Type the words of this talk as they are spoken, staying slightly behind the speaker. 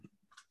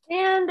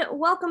And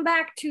welcome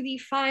back to the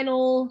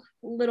final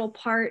little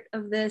part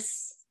of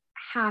this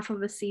half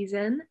of a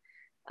season.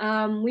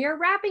 We are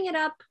wrapping it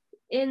up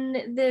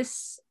in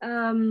this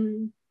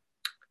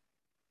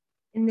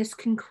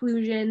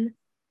conclusion,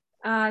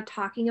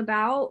 talking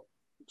about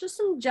just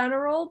some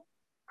general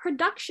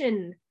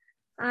production,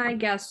 I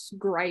guess,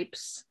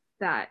 gripes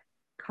that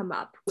come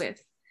up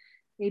with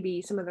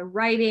maybe some of the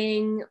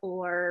writing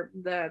or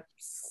the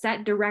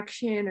set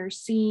direction or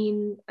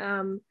scene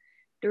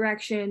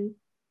direction.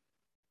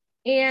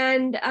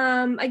 And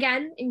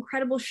again,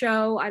 incredible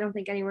show. I don't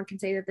think anyone can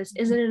say that this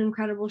isn't an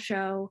incredible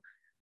show.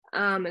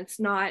 It's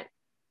not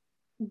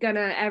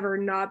gonna ever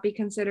not be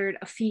considered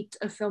a feat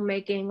of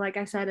filmmaking, like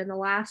I said in the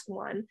last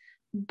one.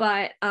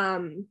 But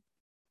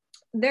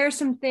there are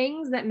some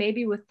things that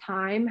maybe with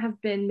time have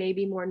been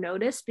maybe more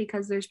noticed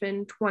because there's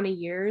been 20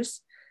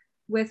 years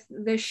with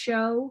this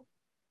show.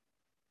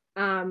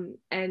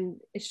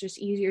 And it's just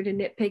easier to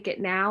nitpick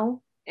it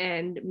now.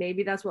 And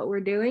maybe that's what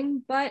we're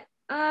doing. But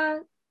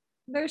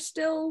they're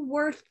still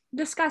worth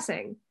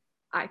discussing,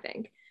 I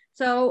think.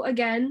 So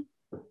again,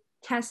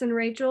 Tess and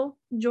Rachel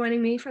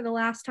joining me for the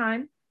last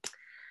time.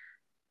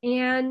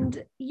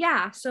 And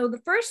yeah, so the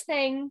first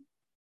thing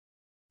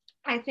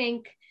I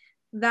think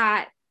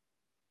that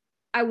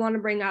I want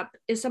to bring up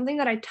is something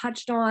that I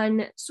touched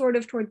on sort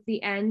of towards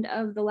the end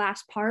of the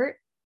last part,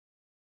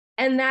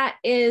 and that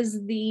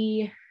is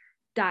the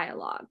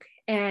dialogue.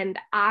 And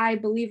I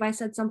believe I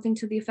said something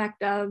to the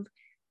effect of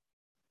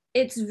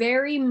it's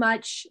very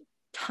much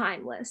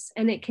timeless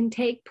and it can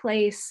take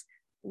place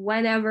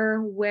whenever,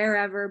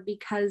 wherever,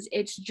 because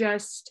it's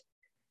just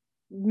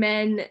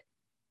men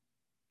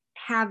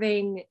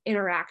having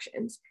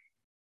interactions.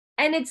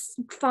 And it's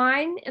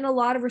fine in a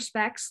lot of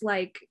respects,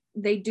 like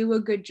they do a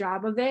good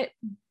job of it,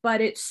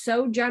 but it's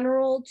so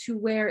general to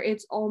where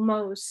it's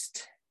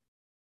almost,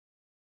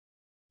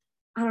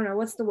 I don't know,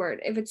 what's the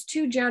word? If it's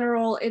too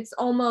general, it's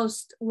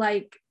almost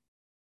like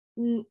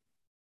not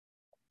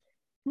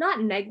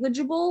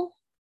negligible,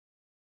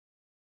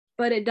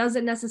 but it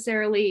doesn't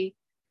necessarily,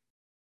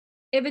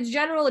 if it's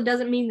general, it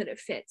doesn't mean that it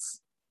fits.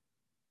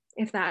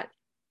 If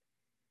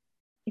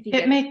you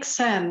It makes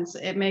sense.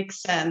 It makes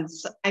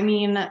sense. I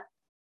mean, I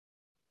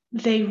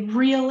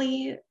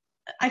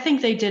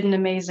think they did an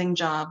amazing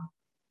job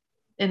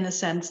in the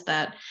sense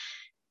that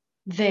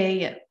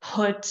they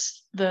put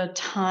the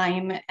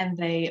time and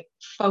they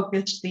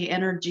focused the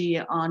energy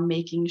on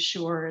making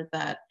sure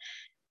that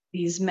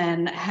these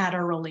men had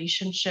a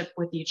relationship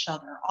with each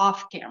other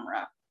off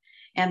camera.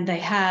 And they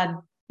had,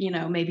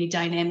 maybe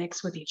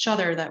dynamics with each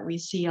other that we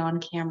see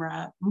on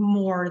camera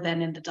more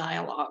than in the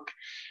dialogue.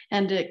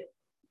 And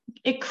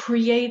it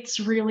creates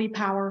really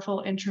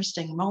powerful,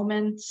 interesting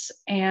moments.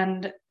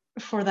 And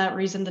for that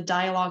reason, the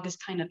dialogue is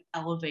kind of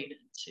elevated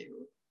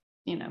to,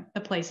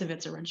 the place of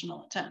its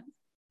original intent.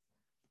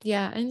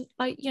 Yeah, and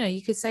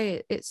you could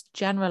say it's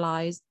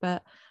generalized,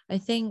 but I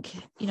think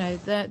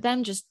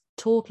them just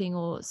talking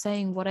or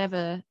saying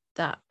whatever,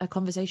 that a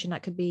conversation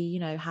that could be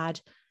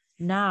had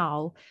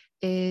now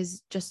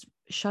is just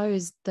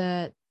shows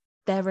their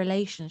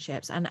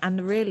relationships and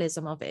the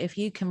realism of it. If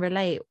you can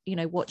relate,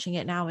 watching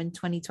it now in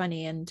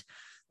 2020 and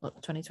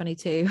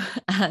 2022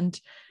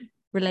 and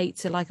relate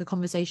to like a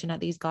conversation that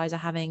these guys are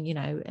having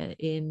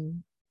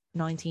in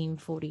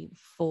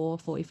 1944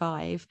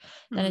 45,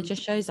 then it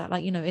just shows that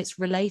it's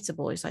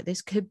relatable. It's like,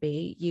 this could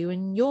be you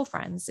and your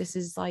friends. This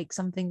is like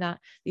something that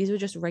these were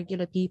just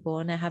regular people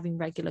and they're having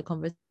regular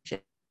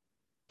conversations.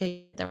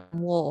 They're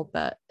in war,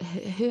 but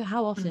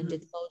how often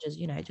did soldiers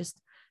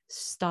just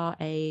start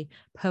a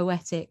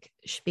poetic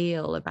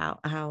spiel about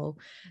how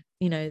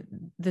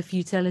the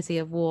futility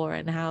of war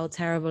and how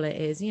terrible it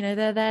is?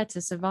 They're there to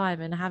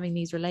survive, and having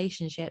these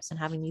relationships and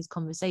having these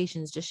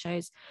conversations just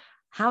shows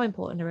how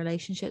important the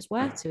relationships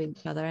were to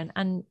each other,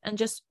 and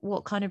just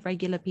what kind of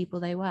regular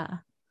people they were.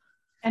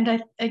 And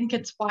I think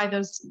it's why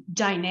those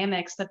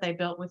dynamics that they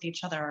built with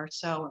each other are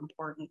so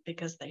important,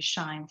 because they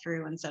shine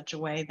through in such a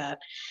way that,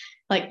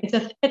 like,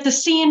 it's a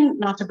scene,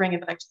 not to bring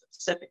it back to the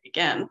Pacific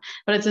again,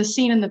 but it's a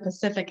scene in the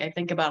Pacific I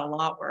think about a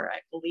lot, where I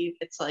believe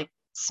it's like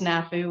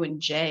Snafu and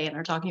Jay, and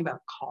they're talking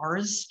about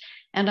cars.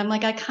 And I'm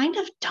like, I kind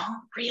of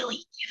don't really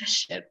give a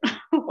shit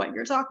what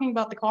you're talking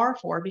about the car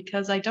for,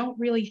 because I don't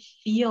really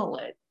feel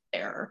it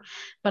there.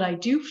 But I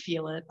do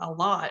feel it a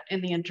lot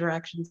in the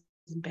interactions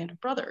in Band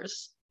of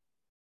Brothers.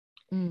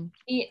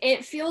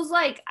 It feels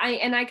like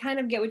I kind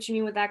of get what you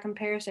mean with that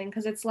comparison,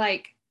 because it's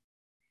like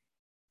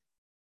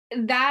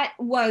that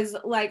was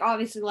like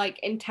obviously like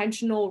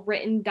intentional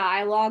written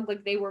dialogue,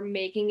 like they were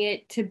making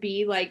it to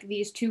be like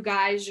these two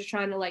guys just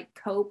trying to like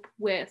cope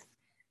with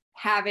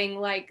having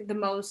like the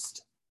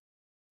most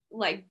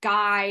like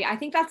guy, I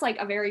think that's like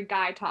a very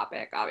guy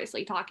topic,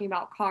 obviously talking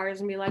about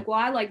cars and be like, well,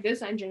 I like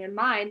this engine in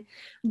mine,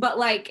 but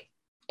like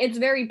it's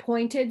very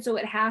pointed, so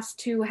it has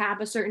to have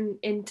a certain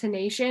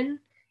intonation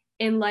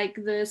in like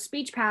the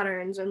speech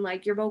patterns and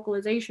like your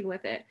vocalization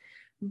with it.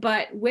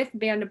 But with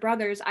Band of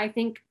Brothers, I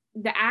think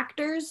the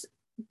actors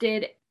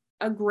did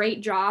a great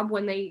job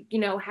when they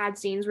had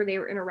scenes where they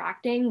were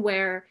interacting,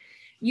 where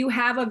you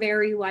have a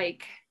very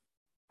like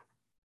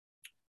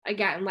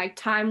again, like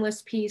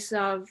timeless piece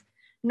of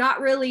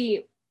not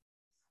really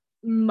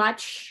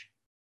much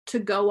to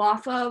go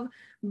off of,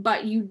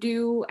 but you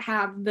do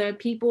have the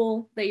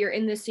people that you're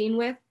in the scene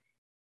with,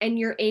 and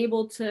you're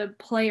able to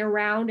play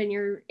around, and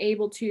you're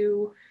able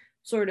to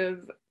sort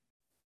of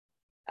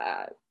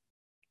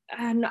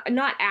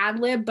not ad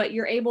lib, but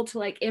you're able to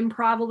like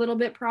improv a little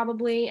bit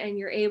probably, and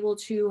you're able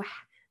to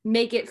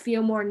make it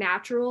feel more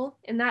natural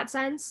in that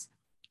sense.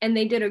 And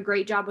they did a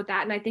great job with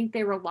that. And I think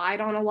they relied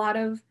on a lot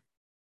of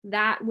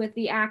that with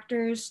the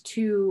actors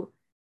to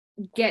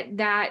get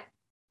that,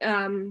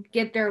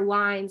 get their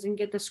lines and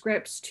get the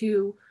scripts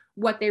to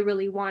what they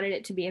really wanted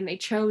it to be. And they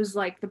chose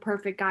like the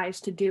perfect guys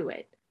to do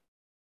it.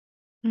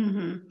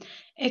 Mm-hmm.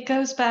 It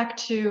goes back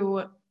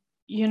to,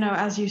 you know,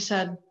 as you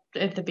said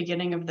at the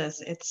beginning of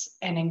this, it's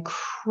an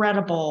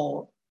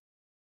incredible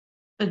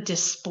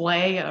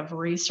display of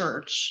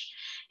research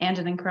and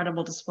an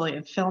incredible display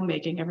of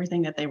filmmaking,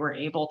 everything that they were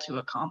able to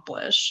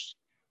accomplish.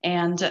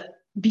 And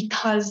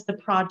because the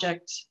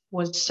project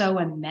was so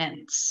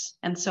immense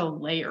and so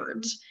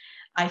layered,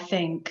 I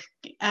think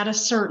at a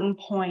certain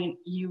point,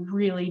 you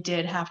really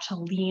did have to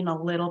lean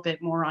a little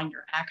bit more on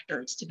your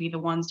actors to be the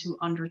ones who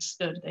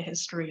understood the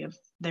history of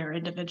their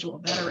individual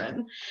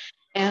veteran.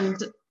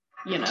 And,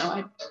 you know,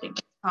 I think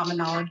it's common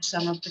knowledge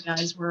some of the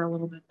guys were a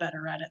little bit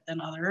better at it than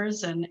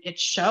others, and it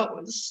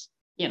shows.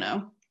 You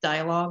know,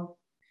 dialogue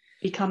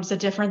becomes a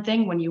different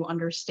thing when you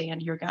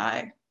understand your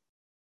guy.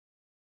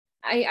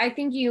 I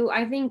think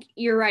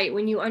you're right.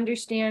 When you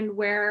understand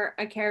where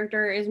a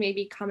character is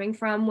maybe coming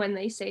from when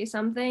they say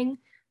something,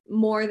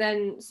 more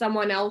than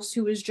someone else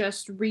who is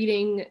just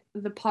reading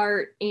the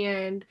part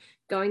and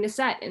going to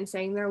set and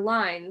saying their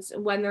lines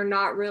when they're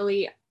not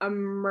really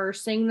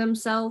immersing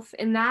themselves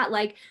in that.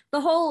 Like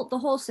the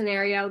whole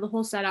scenario, the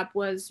whole setup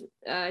was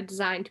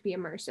designed to be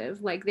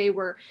immersive. Like they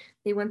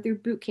went through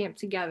boot camp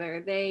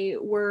together. They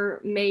were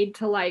made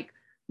to like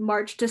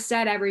march to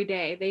set every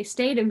day. They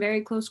stayed in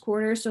very close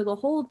quarters, so the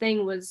whole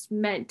thing was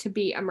meant to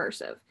be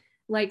immersive.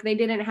 Like they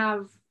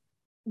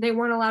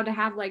weren't allowed to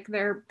have like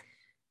their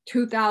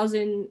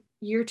 2000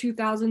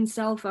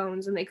 cell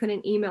phones, and they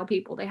couldn't email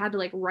people. They had to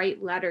like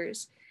write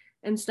letters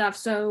and stuff.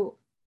 So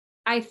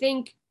I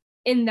think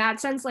in that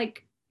sense,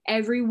 like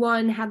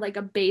everyone had like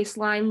a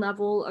baseline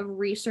level of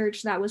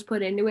research that was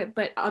put into it,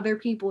 but other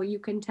people you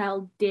can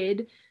tell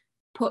did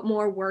put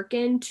more work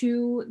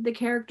into the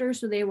character,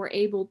 so they were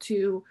able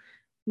to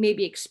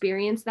maybe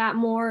experience that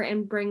more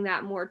and bring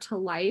that more to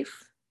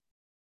life.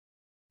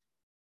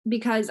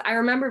 Because I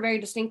remember very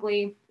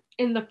distinctly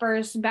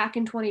back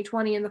in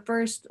 2020, in the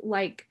first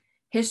like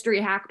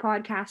History Hack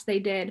podcast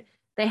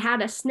they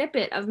had a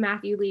snippet of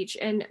Matthew Leach,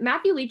 and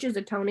Matthew Leach is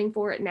atoning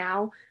for it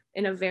now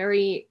in a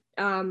very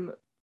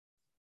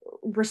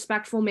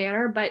respectful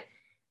manner, but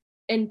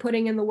in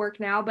putting in the work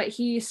now. But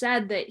he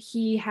said that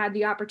he had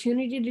the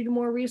opportunity to do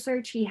more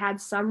research. He had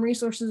some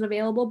resources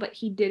available, but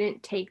he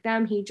didn't take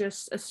them. He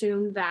just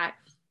assumed that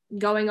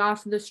going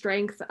off the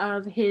strength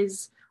of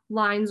his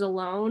lines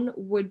alone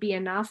would be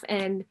enough.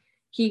 And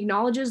he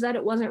acknowledges that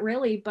it wasn't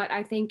really, but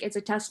I think it's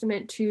a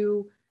testament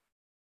to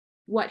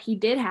what he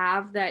did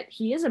have, that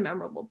he is a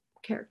memorable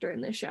character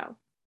in this show.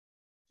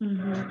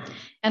 Mm-hmm.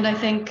 And I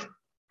think,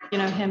 you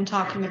know, him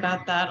talking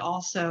about that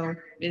also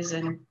is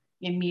in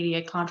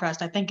immediate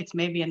contrast. I think it's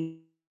maybe in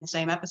the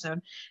same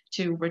episode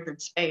to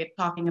Richard Speight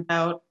talking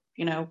about,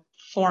 you know,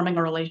 forming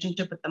a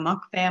relationship with the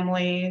Muck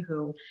family,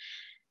 who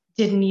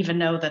didn't even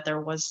know that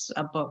there was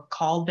a book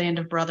called Band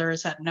of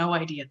Brothers, had no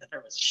idea that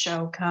there was a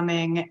show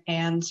coming.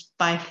 And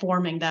by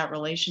forming that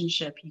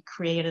relationship, he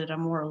created a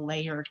more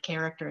layered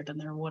character than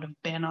there would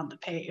have been on the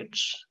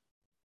page.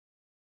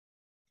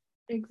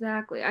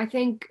 Exactly. I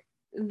think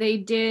they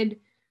did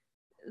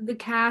the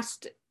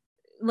cast,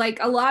 like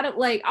a lot of,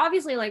 like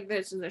obviously like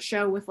this is a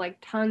show with like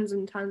tons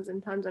and tons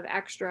and tons of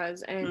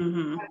extras and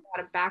a lot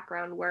of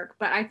background work,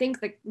 but I think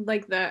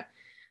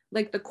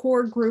the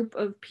core group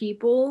of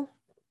people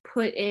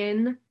put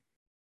in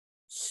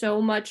so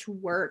much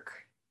work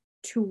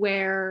to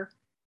where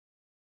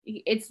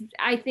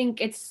I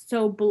think it's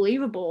so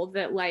believable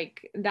that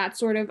like that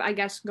sort of, I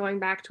guess going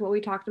back to what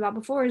we talked about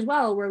before as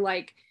well, where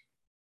like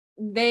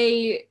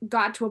they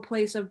got to a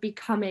place of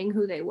becoming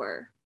who they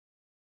were.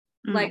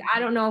 Like, I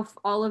don't know if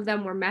all of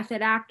them were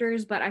method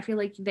actors, but I feel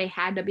like they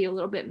had to be a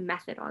little bit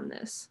method on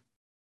this.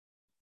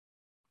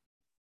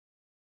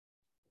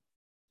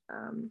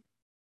 And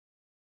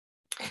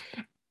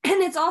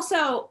it's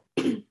also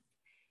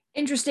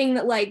interesting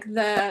that like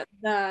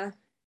the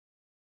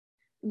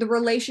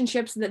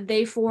relationships that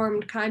they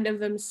formed kind of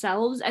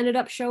themselves ended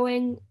up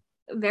showing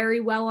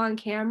very well on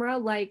camera.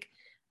 Like,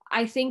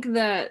 I think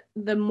the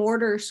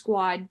Mortar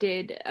Squad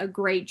did a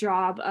great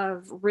job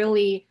of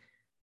really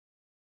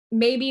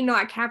maybe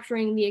not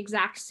capturing the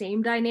exact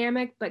same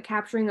dynamic, but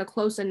capturing a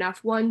close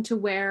enough one to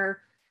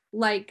where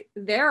like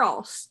they're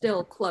all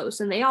still close,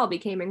 and they all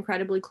became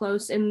incredibly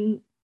close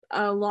in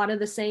a lot of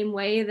the same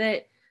way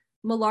that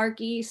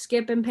Malarkey,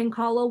 Skip, and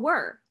Pinkala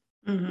were.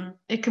 Mm-hmm.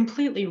 It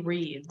completely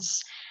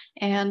reads.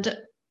 And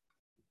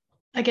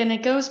again,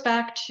 it goes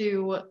back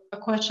to a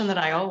question that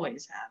I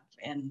always have.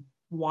 in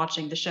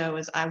watching the show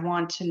is I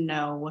want to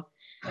know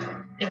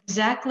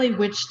exactly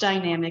which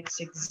dynamics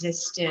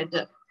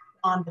existed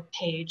on the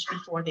page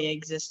before they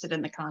existed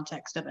in the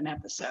context of an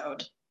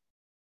episode.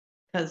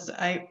 Because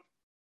I've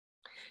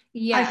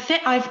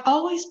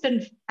always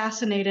been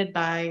fascinated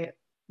by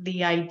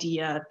the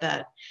idea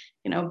that,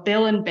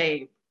 Bill and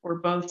Babe were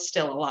both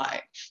still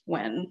alive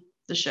when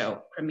the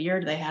show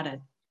premiered. They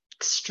had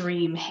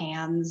extreme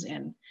hands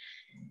and,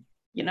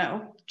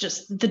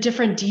 just the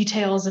different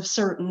details of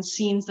certain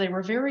scenes. They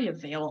were very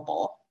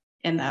available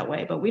in that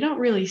way, but we don't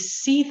really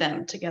see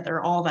them together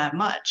all that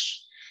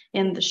much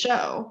in the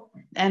show.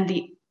 And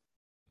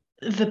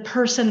the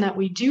person that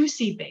we do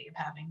see Babe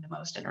having the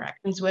most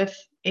interactions with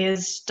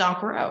is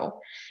Doc Rowe.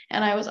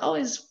 And I was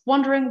always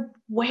wondering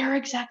where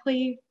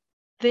exactly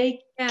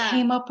they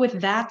came up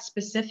with that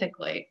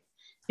specifically,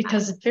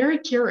 because it's very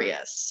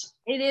curious.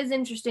 It is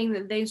interesting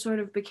that they sort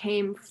of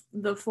became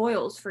the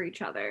foils for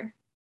each other.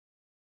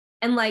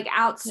 And like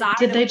outside,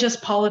 did they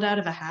just pull it out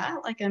of a hat?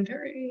 Like,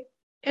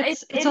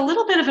 it's a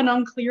little bit of an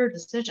unclear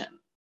decision.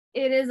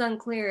 It is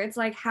unclear. It's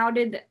like,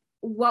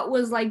 what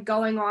was like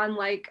going on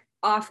like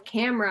off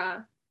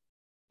camera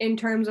in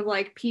terms of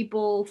like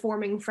people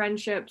forming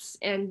friendships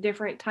and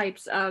different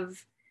types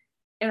of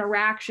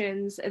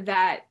interactions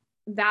that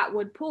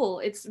would pull.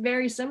 It's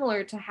very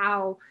similar to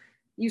how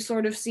you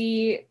sort of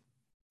see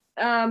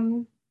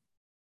Lieb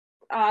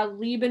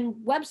and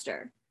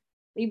Webster.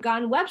 Liebgott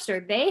and Webster,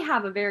 they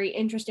have a very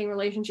interesting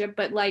relationship,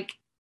 but like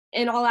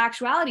in all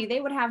actuality, they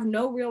would have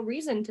no real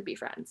reason to be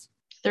friends.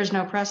 There's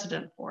no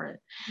precedent for it.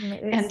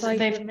 It's like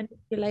the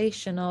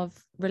manipulation of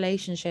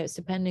relationships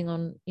depending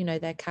on,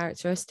 their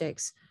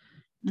characteristics,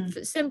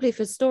 simply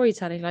for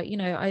storytelling. Like,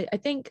 I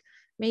think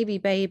maybe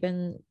Babe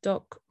and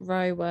Doc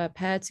Rowe were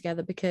paired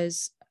together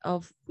because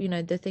of,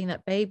 the thing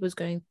that Babe was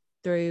going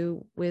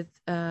through with,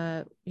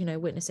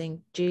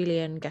 witnessing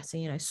Julian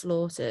getting,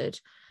 slaughtered.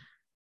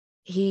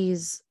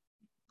 He's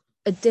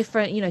a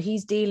different,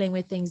 he's dealing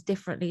with things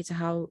differently to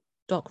how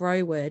Doc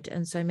Rowe would,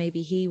 and so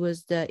maybe he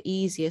was the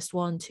easiest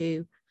one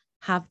to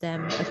have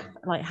them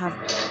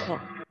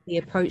be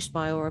approached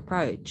by or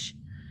approach,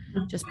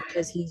 just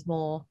because he's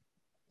more,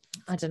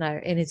 I don't know,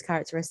 in his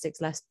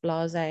characteristics, less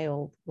blasé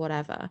or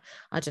whatever.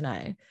 I don't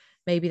know,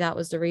 maybe that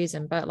was the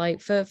reason. But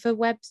like for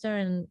Webster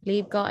and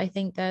Liebgott, I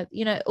think that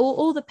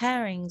all the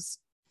pairings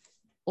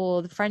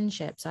or the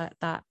friendships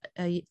that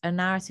a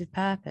narrative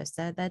purpose,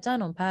 they're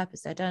done on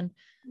purpose. They're done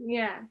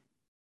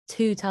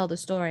to tell the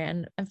story.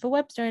 And for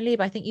Webster and Lieb,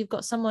 I think you've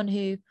got someone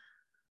who,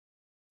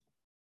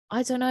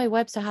 I don't know,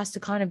 Webster has to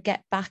kind of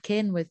get back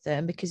in with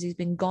them because he's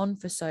been gone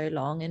for so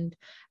long, and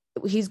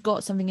he's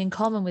got something in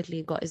common with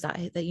Liebgott, is that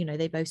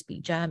they both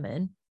speak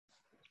German,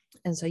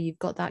 and so you've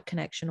got that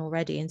connection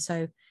already. And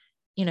so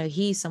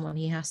he's someone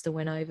he has to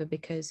win over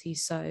because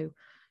he's so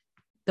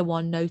the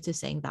one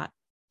noticing that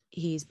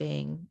he's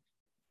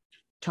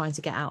trying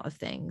to get out of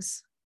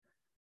things.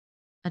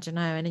 I don't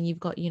know. And then you've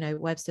got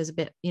Webster's a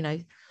bit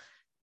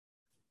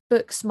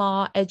book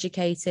smart,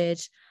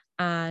 educated,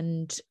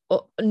 and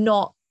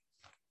not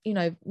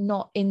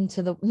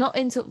into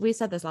we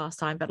said this last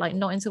time, but like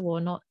not into war,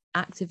 not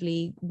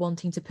actively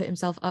wanting to put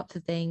himself up for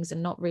things,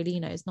 and not really,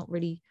 it's not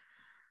really,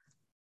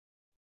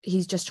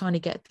 he's just trying to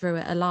get through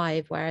it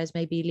alive, whereas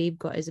maybe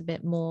Liebgott is a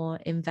bit more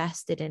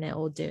invested in it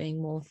or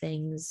doing more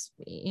things,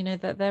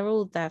 that they're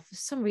all there for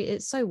some reason.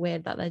 It's so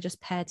weird that they're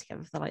just paired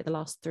together for like the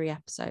last 3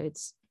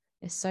 episodes.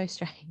 It's so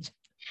strange.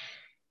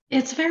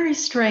 It's very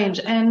strange.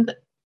 And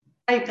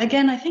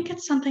I think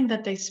it's something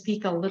that they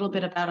speak a little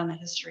bit about on the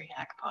History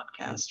Hack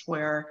podcast,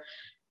 where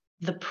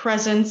the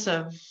presence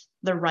of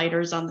the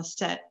writers on the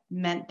set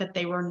meant that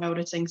they were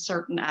noticing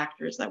certain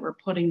actors that were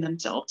putting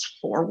themselves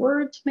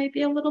forward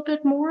maybe a little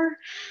bit more.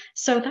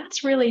 So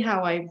that's really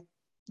how I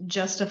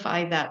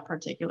justify that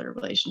particular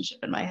relationship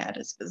in my head,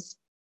 is because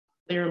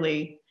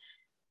clearly,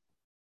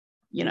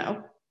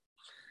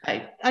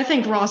 I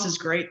think Ross is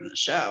great in the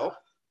show.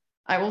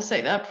 I will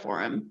say that for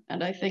him.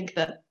 And I think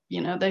that,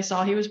 they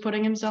saw he was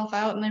putting himself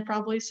out, and they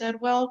probably said,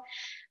 well,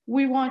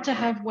 we want to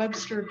have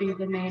Webster be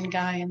the main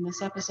guy in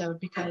this episode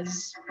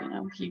because,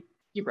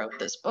 he wrote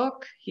this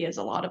book. He has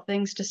a lot of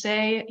things to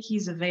say.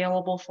 He's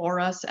available for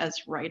us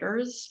as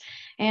writers.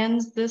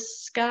 And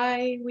this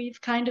guy, we've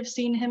kind of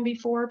seen him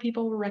before.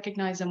 People will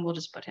recognize him. We'll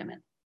just put him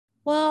in.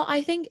 Well,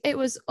 I think it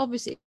was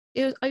obviously,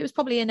 it was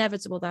probably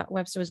inevitable that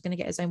Webster was going to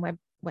get his own web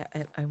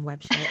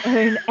show,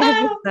 own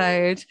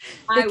episode,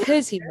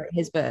 because he wrote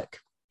his book.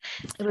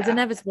 It was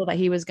inevitable that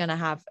he was going to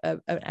have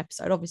an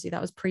episode. Obviously,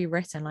 that was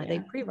pre-written. Like, they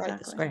pre-wrote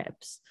the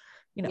scripts,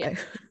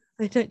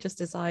 They don't just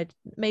decide,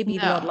 maybe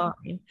the odd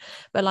line.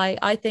 But like,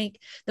 I think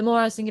the more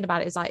I was thinking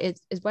about it, is like,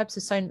 is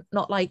Webster so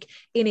not like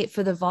in it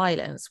for the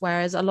violence,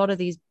 whereas a lot of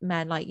these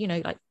men, like,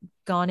 like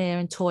Garnier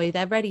and Toy,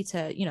 they're ready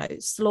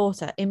to,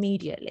 slaughter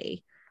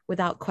immediately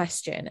without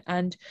question.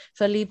 And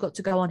for Liebgott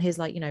to go on his,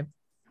 like,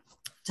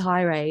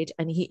 tirade,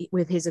 and he,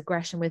 with his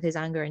aggression, with his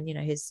anger, and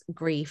his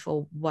grief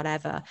or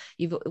whatever,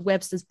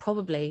 Webster's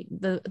probably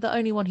the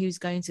only one who's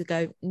going to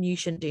go, you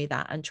shouldn't do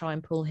that, and try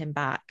and pull him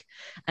back.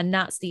 And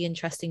that's the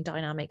interesting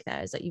dynamic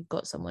there, is that you've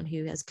got someone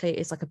who has clear,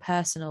 it's like a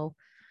personal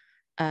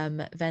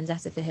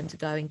vendetta for him to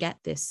go and get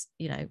this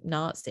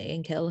Nazi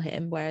and kill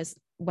him, whereas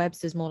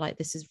Webster's more like,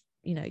 this is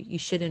you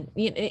shouldn't,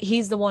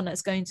 he's the one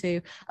that's going to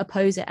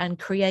oppose it and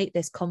create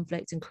this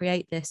conflict and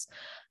create this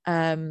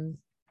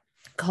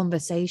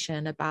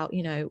conversation about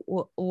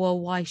well,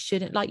 why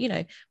shouldn't,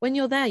 when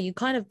you're there, you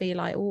kind of be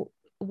like, well,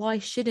 why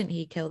shouldn't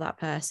he kill that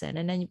person?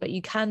 And then, but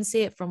you can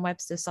see it from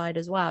Webster's side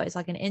as well. It's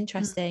like an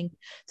interesting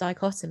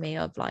dichotomy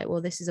of like,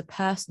 well, this is a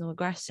personal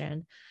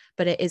aggression,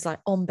 but it is like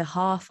on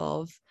behalf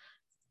of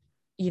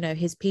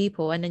his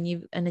people, and then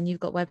you've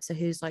got Webster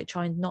who's like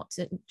trying not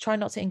to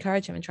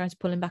encourage him and trying to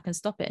pull him back and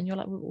stop it, and you're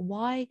like,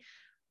 why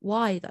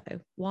though,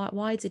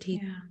 why did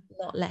he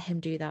not let him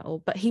do that?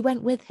 But he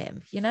went with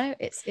him.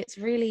 It's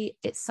really,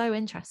 it's so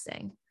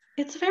interesting.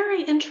 It's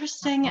very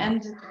interesting,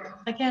 and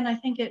again, I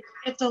think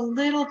it's a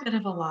little bit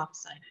of a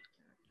lopsided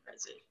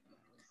characterization.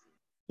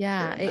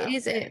 Yeah, it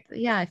is.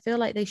 I feel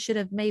like they should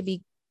have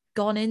maybe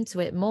gone into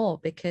it more,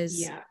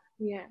 because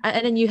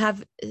and then you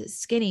have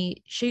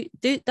Skinny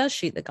does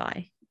shoot the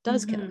guy,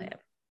 does kill him,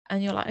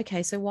 and you're like,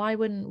 okay, so why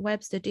wouldn't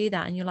Webster do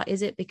that? And you're like,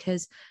 is it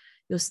because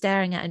you're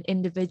staring at an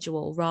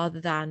individual rather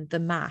than the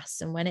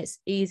mass? And when it's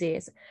easy,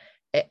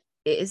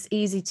 it's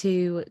easy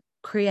to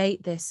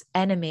create this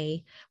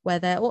enemy where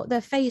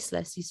they're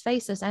faceless, these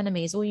faceless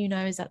enemies. All you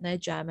know is that they're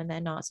German, they're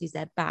Nazis,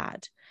 they're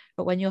bad.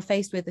 But when you're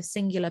faced with a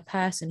singular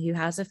person who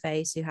has a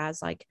face, who has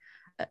like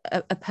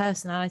a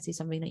personality,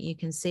 something that you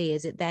can see,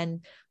 is it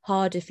then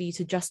harder for you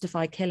to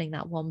justify killing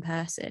that one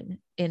person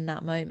in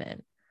that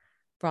moment,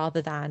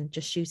 rather than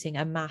just shooting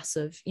at a mass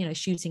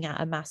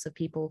of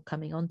people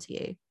coming onto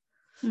you?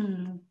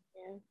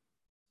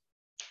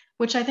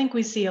 Which I think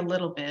we see a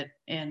little bit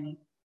in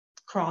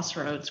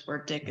Crossroads,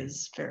 where Dick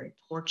is very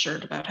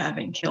tortured about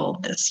having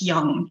killed this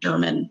young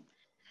German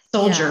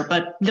soldier,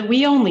 but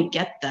we only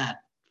get that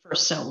for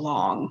so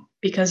long,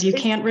 because you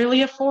can't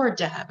really afford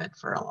to have it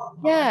for a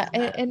long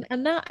time.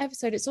 And that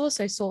episode, it's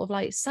also sort of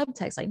like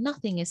subtext, like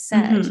nothing is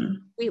said.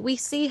 We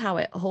see how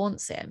it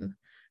haunts him,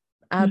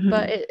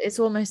 but it's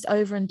almost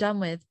over and done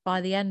with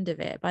by the end of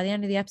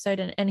the episode,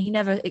 and he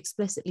never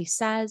explicitly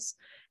says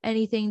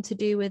anything to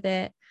do with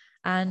it.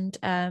 And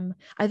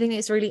I think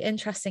it's really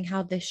interesting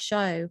how this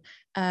show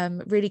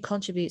really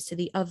contributes to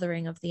the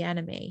othering of the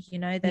enemy.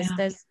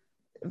 There's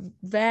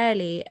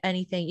rarely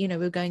anything,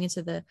 we're going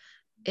into the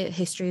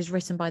history is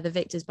written by the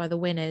victors, by the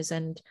winners,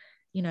 and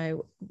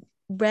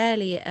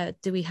rarely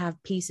do we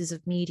have pieces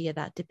of media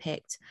that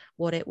depict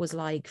what it was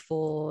like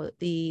for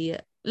the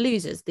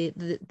losers,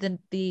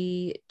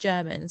 the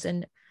Germans,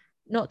 and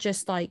not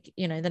just like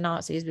the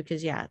Nazis,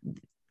 because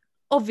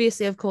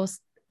obviously, of course,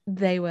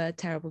 they were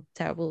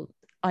terrible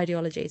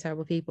ideology,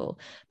 terrible people,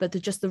 but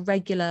just the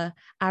regular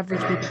average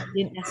people who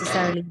didn't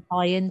necessarily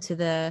buy into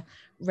the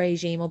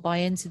regime or buy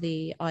into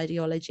the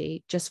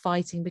ideology, just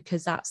fighting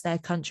because that's their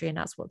country and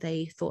that's what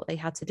they thought they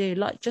had to do,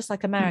 just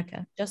like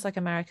America,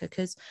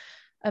 because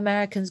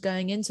Americans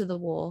going into the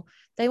war,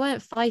 they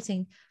weren't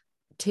fighting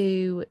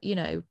to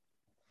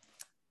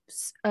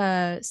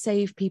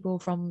save people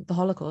from the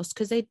Holocaust,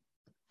 because they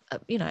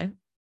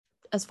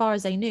as far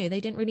as they knew, they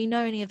didn't really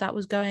know any of that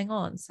was going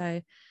on.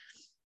 So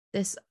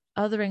this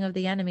othering of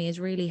the enemy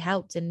is really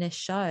helped in this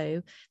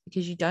show,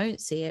 because you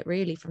don't see it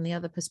really from the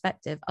other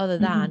perspective, other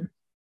than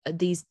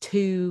these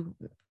two,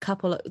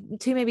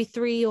 maybe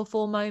 3 or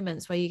 4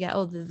 moments where you get,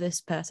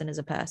 this person is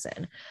a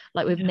person,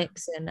 like with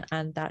Nixon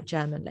and that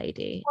German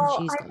lady, and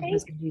she's got a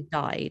husband who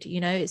died.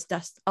 It's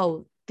just,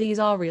 these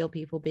are real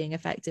people being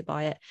affected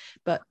by it,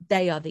 but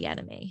they are the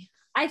enemy.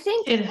 I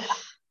think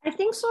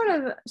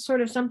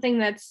sort of something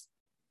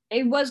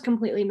it was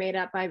completely made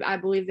up. I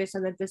believe they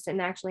said that this didn't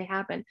actually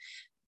happen.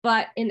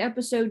 But in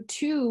episode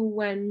 2,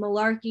 when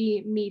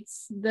Malarkey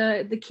meets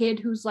the kid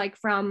who's like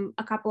from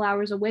a couple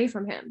hours away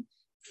from him,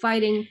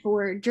 fighting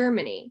for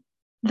Germany,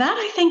 that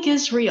I think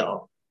is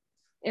real.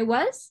 It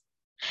was?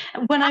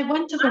 When I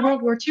went to the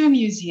World War II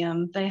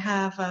Museum, they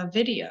have a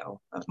video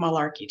of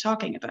Malarkey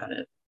talking about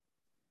it.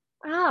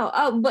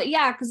 But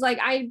yeah, because like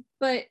I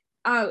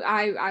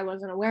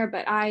wasn't aware,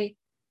 but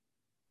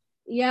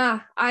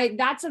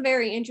that's a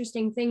very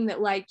interesting thing, that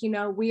like,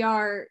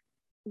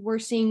 we're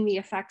seeing the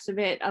effects of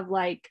it, of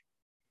like,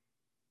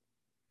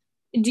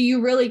 do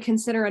you really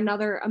consider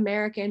another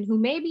American who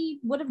maybe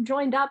would have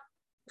joined up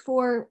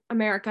for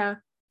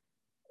America,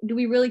 do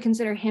we really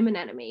consider him an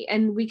enemy?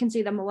 And we can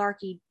see that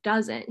Malarkey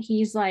doesn't.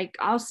 He's like,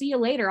 I'll see you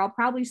later, I'll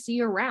probably see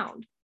you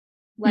around,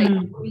 like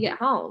when we get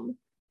home.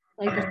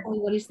 Like, that's probably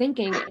what he's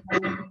thinking.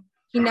 And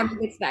he never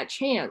gets that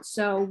chance,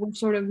 so we're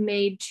sort of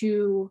made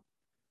to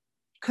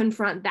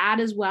confront that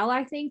as well.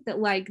 I think that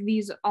like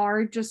these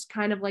are just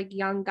kind of like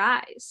young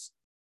guys,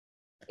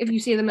 if you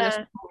see them in a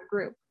smaller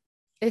group.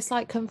 It's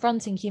like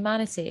confronting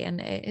humanity, and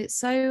it's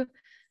so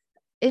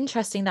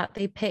interesting that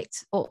they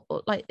picked, or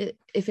like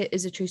if it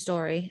is a true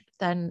story,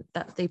 then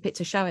that they picked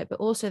to show it, but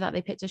also that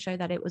they picked to show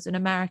that it was an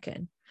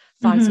American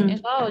fighting. Mhm.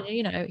 It's, oh,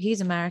 you know,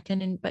 he's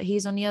American, and but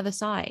he's on the other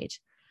side.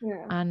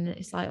 Yeah. And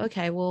it's like,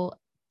 okay, well,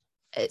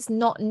 it's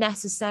not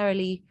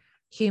necessarily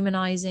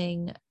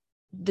humanizing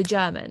the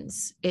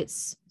Germans.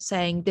 It's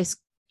saying this,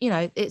 you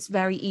know, it's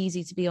very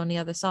easy to be on the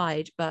other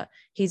side, but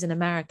he's an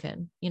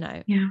American, you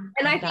know. Yeah.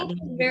 And I At think the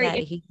it's end of the very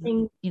day, he,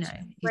 interesting you know, to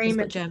he's just frame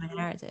got it. German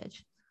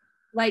heritage.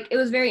 Like, it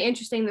was very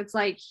interesting. That's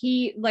like,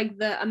 he, like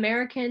the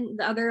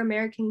other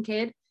American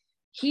kid,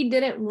 he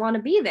didn't want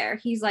to be there.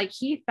 He's like,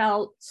 he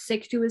felt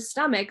sick to his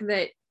stomach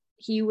that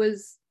he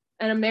was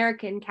an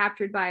American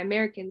captured by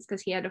Americans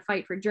because he had to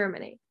fight for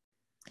Germany.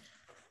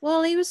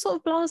 Well, he was sort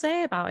of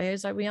blasé about it. It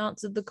was like, we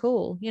answered the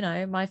call. You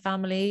know, my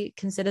family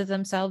consider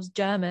themselves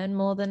German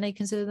more than they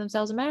consider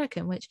themselves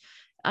American, which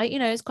you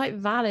know, is quite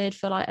valid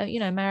for, like, you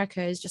know,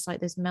 America is just like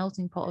this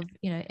melting pot of,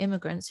 you know,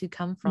 immigrants who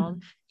come from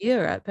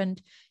Europe.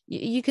 And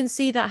you can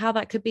see that how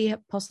that could be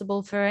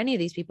possible for any of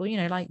these people, you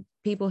know, like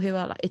people who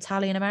are like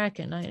Italian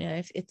American. You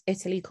know, if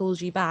Italy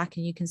calls you back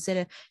and you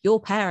consider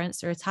your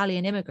parents are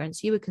Italian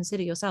immigrants, you would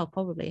consider yourself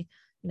probably,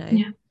 you know,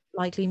 Yeah.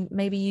 likely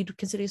maybe you'd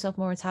consider yourself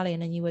more Italian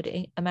than you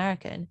would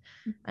American.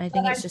 And I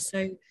think it's just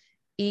so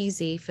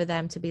easy for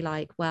them to be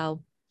like,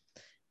 well,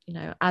 you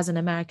know, as an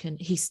American,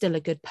 he's still a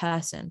good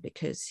person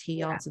because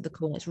he answered the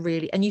call. It's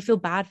really, and you feel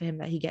bad for him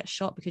that he gets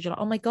shot, because you're like,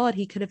 oh my God,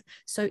 he could have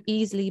so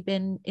easily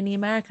been in the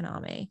American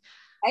army.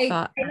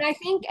 I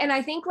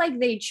think like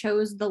they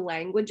chose the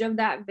language of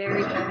that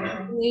very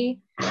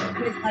carefully.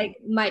 It's like,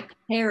 my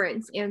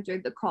parents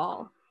answered the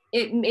call.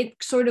 It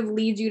sort of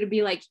leads you to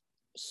be like,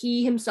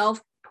 he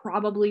himself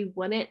probably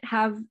wouldn't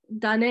have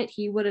done it.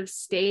 He would have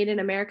stayed in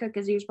America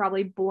because he was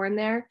probably born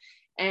there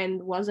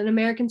and was an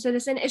American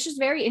citizen. It's just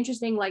very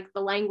interesting, like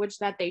the language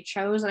that they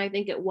chose. And I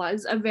think it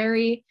was a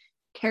very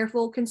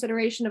careful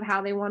consideration of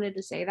how they wanted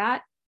to say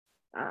that.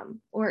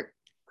 Or it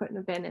couldn't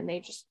have been, and they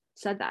just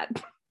said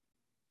that.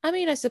 I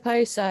mean, I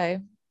suppose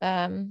so.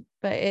 But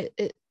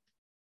it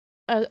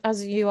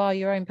as you are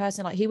your own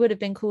person, like he would have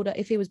been called up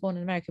if he was born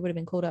in America, would have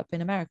been called up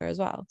in America as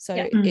well. So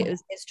it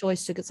was his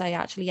choice to say,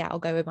 actually, yeah, I'll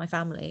go with my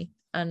family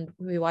and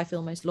who I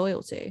feel most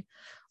loyal to,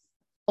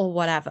 or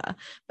whatever.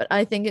 But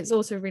I think it's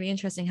also really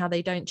interesting how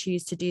they don't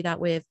choose to do that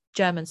with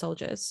German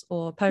soldiers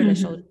or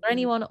Polish soldiers or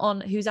anyone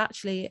on who's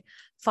actually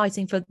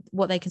fighting for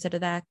what they consider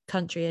their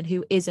country and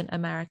who isn't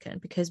American.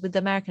 Because with the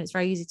American, it's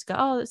very easy to go,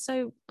 oh, it's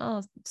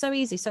so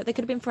easy. So they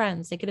could have been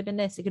friends, they could have been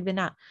this, they could have been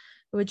that.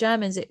 But with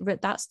Germans,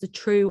 that's the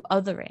true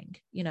othering,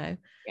 you know.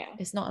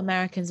 It's not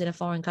Americans in a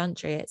foreign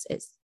country,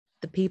 it's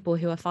the people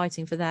who are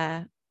fighting for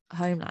their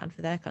homeland,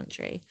 for their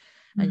country.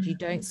 And you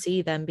don't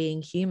see them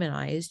being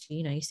humanized.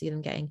 You know, you see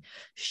them getting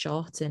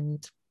shot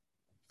and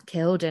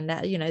killed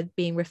and, you know,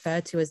 being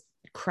referred to as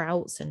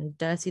krauts and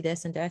dirty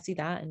this and dirty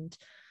that. And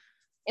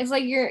it's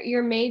like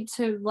you're made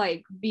to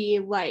like be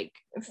like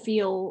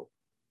feel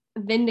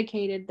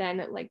vindicated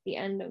then at like the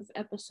end of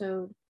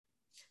episode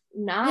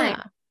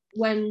 9,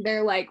 when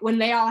they're like, when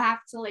they all have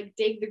to like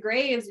dig the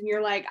graves and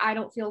you're like, I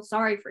don't feel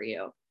sorry for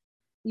you.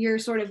 You're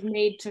sort of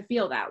made to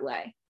feel that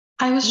way.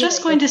 I was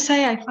just going to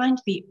say, I find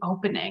the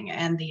opening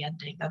and the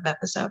ending of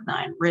episode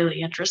 9 really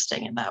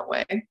interesting in that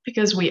way,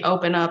 because we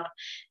open up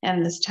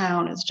and this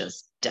town is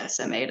just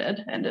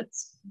decimated and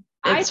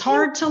it's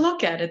hard to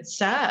look at. It's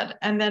sad.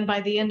 And then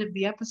by the end of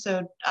the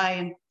episode,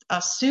 I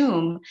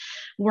assume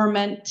we're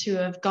meant to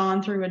have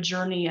gone through a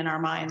journey in our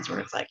minds where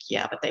it's like,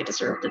 yeah, but they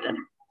deserved it.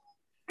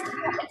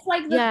 It's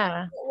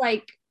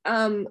like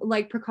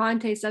like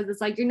Picante says, it's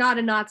like, you're not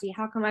a Nazi.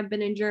 How come I've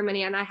been in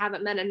Germany and I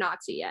haven't met a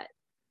Nazi yet?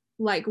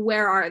 Like,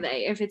 where are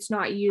they? If it's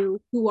not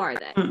you, who are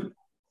they?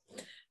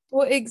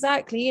 Well,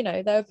 exactly. You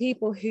know, there are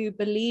people who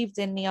believed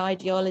in the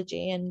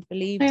ideology and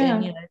believed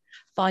in, you know,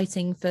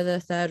 fighting for the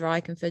Third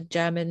Reich and for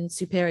German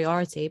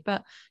superiority.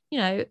 But, you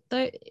know,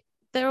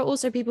 there are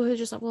also people who are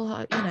just like,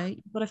 well, you know,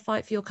 you've got to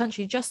fight for your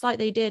country, just like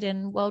they did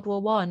in World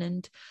War One.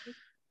 And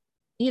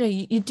you know,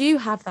 you do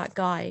have that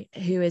guy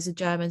who is a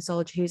German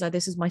soldier who's like,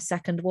 this is my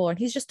second war, and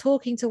he's just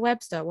talking to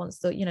Webster once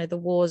the, you know, the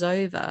war's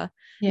over.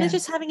 They're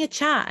just having a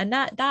chat, and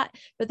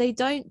but they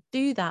don't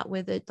do that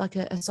with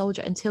a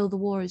soldier until the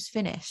war is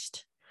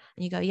finished,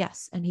 and you go,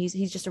 yes, and he's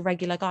just a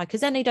regular guy,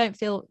 because then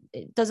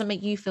it doesn't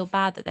make you feel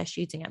bad that they're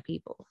shooting at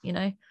people, you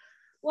know.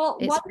 Well,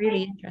 it's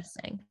really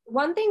interesting.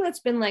 One thing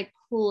that's been like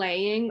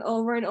playing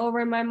over and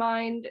over in my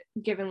mind,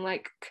 given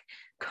like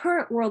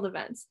current world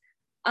events,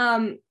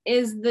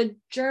 is the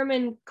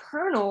German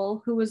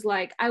colonel who was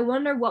like, I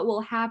wonder what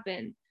will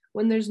happen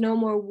when there's no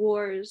more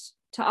wars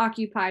to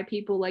occupy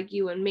people like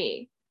you and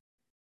me.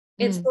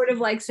 It's sort of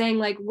like saying,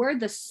 like, we're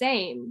the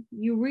same.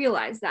 You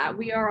realize that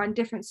we are on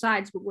different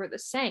sides, but we're the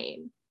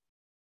same.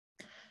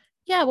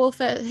 Yeah, well,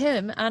 for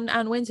him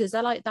and Winters,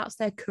 they're like, that's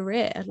their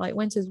career. Like,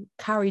 Winters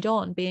carried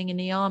on being in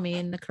the army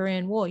in the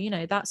Korean War. You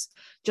know, that's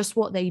just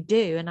what they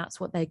do, and that's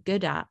what they're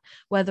good at.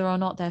 Whether or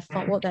not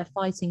what they're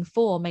fighting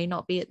for may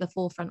not be at the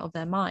forefront of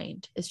their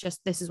mind. It's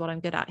just, this is what I'm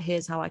good at.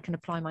 Here's how I can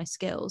apply my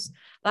skills.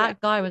 That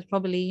guy was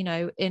probably, you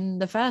know, in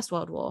the First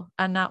World War,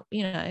 and that,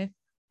 you know,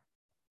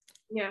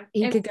 Yeah.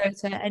 He And could go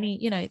to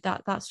any,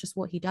 that's just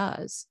what he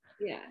does.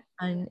 yeah.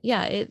 And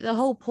yeah, the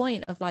whole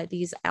point of like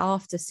these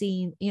after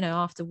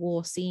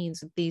war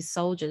scenes with these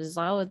soldiers is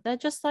like, oh, they're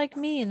just like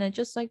me and they're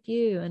just like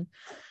you. And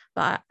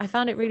but I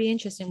found it really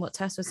interesting what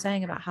Tess was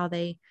saying about how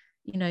they,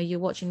 you're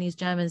watching these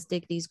Germans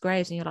dig these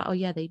graves and you're like, oh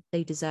yeah,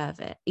 they deserve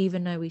it,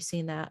 even though we've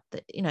seen that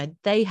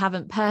they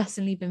haven't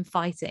personally been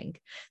fighting.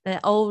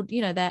 They're old,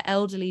 they're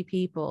elderly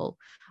people,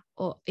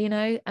 or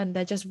and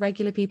they're just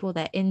regular people,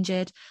 they're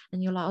injured,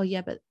 and you're like, oh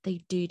yeah, but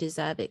they do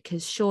deserve it,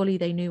 because surely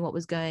they knew what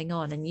was going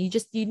on. And you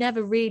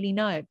never really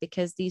know,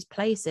 because these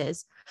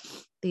places,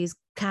 these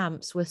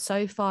camps, were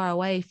so far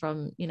away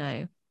from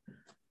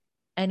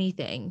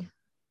anything.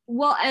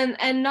 Well, and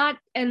I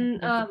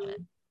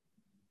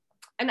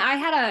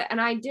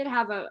did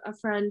have a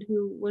friend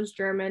who was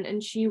German,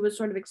 and she was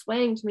sort of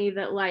explaining to me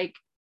that like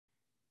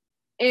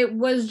it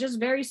was just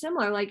very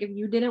similar. Like if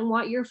you didn't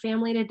want your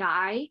family to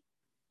die,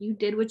 you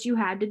did what you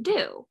had to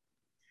do.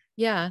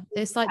 Yeah,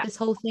 it's like this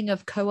whole thing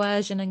of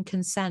coercion and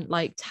consent.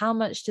 Like how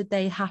much did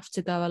they have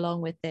to go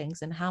along with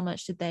things, and how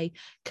much did they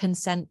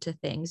consent to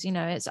things?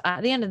 It's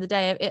at the end of the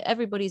day,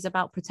 everybody's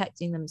about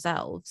protecting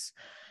themselves.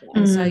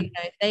 And so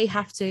they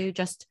have to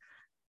just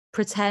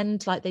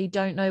pretend like they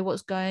don't know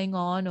what's going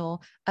on, or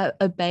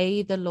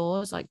obey the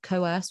laws, like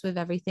coerce with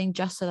everything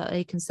just so that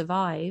they can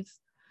survive.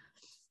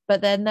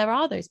 But then there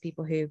are those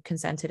people who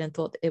consented and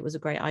thought that it was a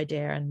great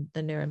idea, and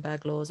the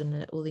Nuremberg laws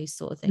and all these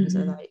sort of things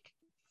are like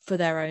for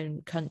their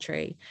own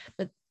country.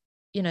 But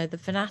the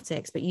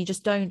fanatics, but you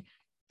just don't,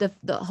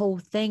 the whole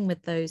thing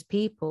with those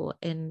people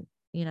in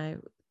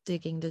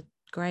digging the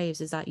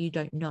graves is that you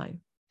don't know.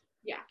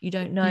 You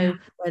don't know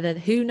whether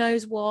who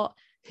knows what,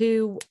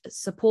 who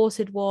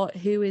supported what,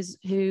 who is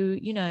who,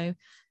 and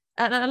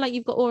like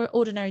you've got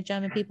ordinary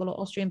German people or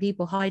Austrian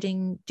people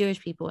hiding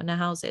Jewish people in their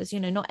houses.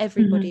 Not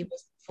everybody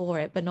was for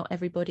it, but not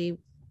everybody,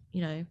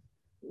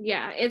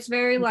 yeah, it's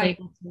very like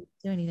able to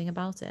do anything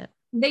about it.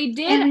 They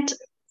did, I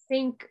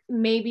think,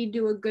 maybe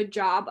do a good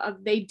job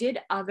of, they did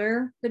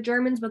other the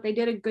Germans, but they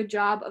did a good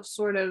job of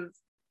sort of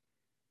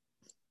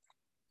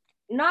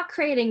not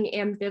creating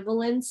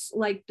ambivalence,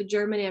 like the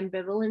German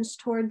ambivalence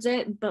towards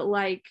it, but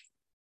like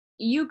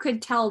you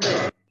could tell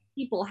that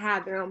people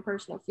had their own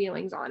personal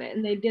feelings on it,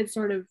 and they did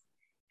sort of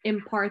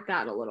impart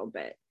that a little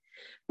bit.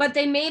 But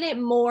they made it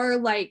more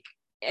like,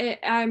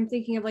 I'm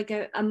thinking of like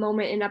a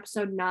moment in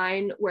episode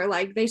 9 where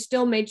like they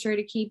still made sure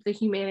to keep the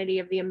humanity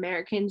of the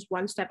Americans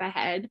one step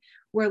ahead,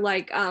 where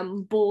like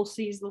Bull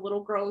sees the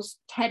little girl's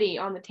teddy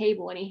on the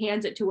table and he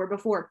hands it to her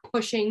before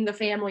pushing the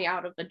family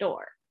out of the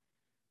door.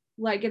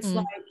 Like it's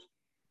like,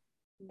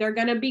 they're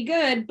gonna be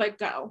good, but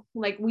go.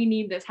 Like, we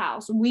need this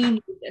house. We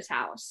need this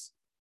house,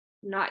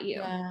 not you.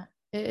 Yeah,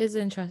 it is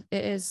interesting.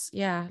 It is,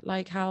 yeah,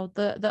 like how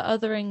the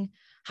othering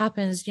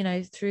happens,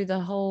 through the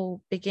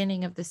whole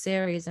beginning of the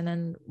series, and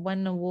then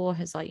when the war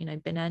has like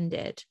been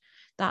ended,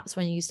 that's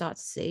when you start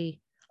to see,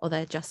 oh,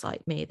 they're just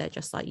like me, they're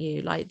just like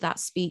you. Like that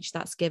speech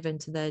that's given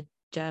to the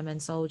German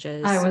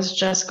soldiers, I was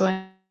just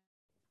going,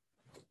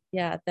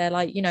 yeah, they're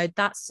like,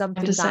 that's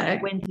something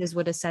that Winters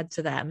would have said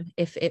to them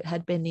if it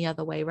had been the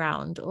other way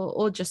around,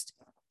 or just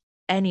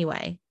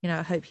anyway,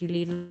 I hope you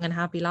lead long and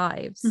happy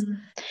lives.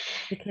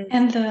 Because...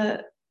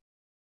 and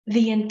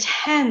the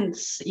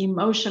intense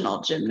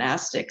emotional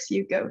gymnastics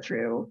you go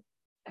through,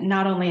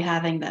 not only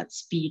having that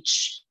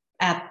speech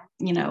at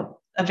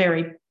a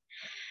very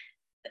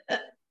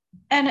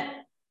and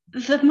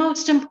the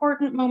most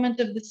important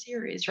moment of the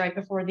series, right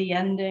before the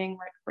ending,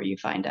 right before you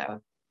find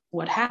out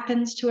what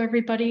happens to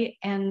everybody,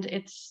 and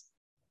it's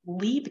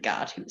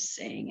Liebgott who's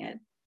saying it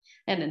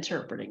and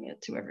interpreting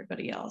it to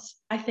everybody else.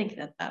 I think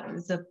that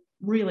was a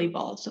really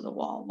balls to the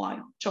wall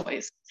wild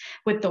choice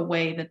with the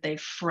way that they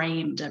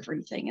framed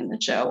everything in the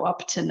show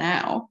up to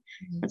now.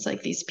 It's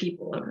like these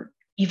people are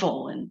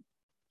evil and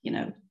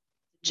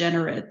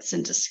degenerates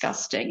and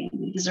disgusting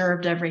and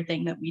deserved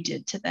everything that we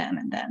did to them,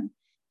 and then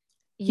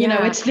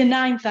it's the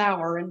 9th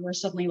hour and we're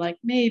suddenly like,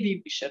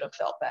 maybe we should have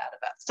felt bad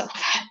about some of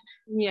that.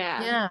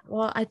 Yeah,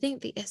 well, I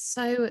think it's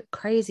so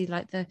crazy,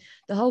 like the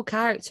whole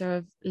character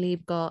of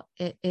Liebgott,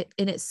 it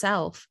in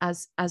itself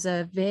as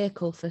a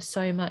vehicle for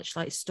so much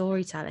like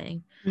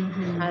storytelling.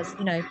 As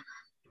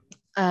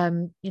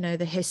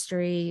the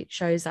history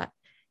shows that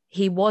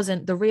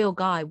the real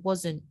guy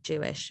wasn't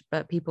Jewish,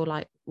 but people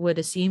like would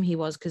assume he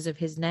was because of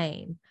his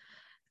name.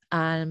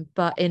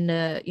 But in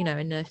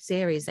the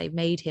series they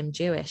made him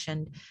Jewish,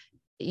 and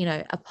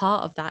a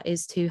part of that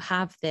is to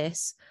have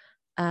this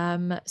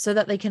so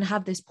that they can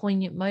have this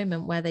poignant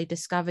moment where they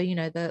discover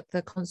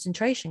the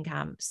concentration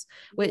camps,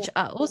 which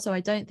also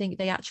I don't think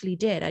they actually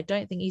did. I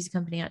don't think Easy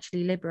Company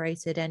actually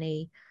liberated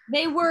any.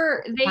 They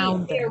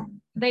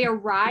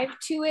arrived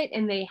to it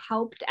and they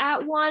helped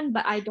at one,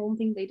 but I don't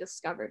think they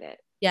discovered it.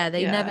 Yeah,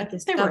 they never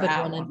discovered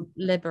one and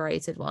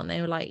liberated one. They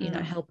were like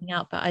helping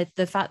out, but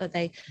the fact that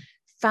they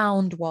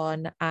found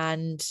one,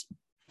 and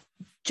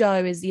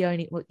Joe is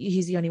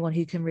he's the only one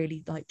who can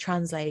really like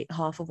translate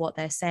half of what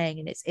they're saying,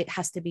 and it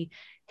has to be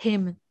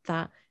him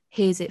that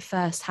hears it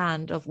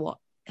firsthand of what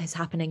is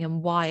happening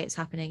and why it's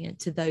happening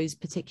to those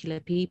particular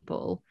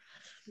people.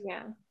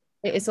 Yeah.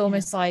 It's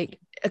almost like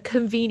a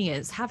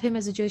convenience. Have him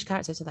as a Jewish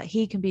character so that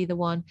he can be the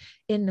one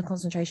in the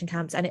concentration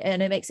camps, and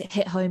it makes it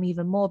hit home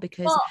even more,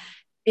 because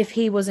if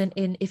he was in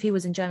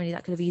Germany,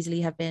 that could have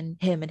easily have been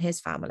him and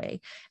his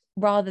family,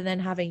 rather than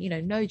having,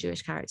 no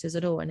Jewish characters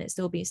at all, and it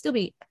still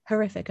be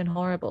horrific and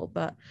horrible,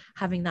 but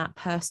having that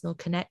personal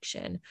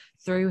connection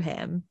through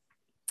him,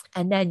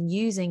 and then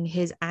using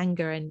his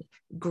anger and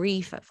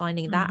grief at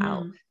finding that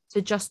out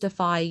to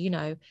justify,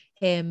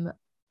 him,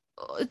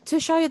 to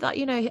show that,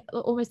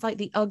 almost like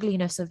the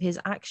ugliness of his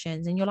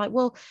actions. And you're like,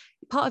 well,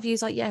 part of you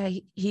is like, yeah,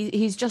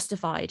 he's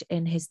justified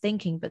in his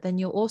thinking, but then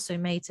you're also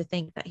made to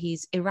think that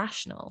he's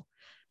irrational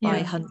by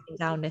hunting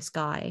down this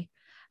guy.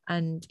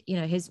 And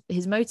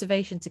his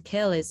motivation to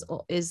kill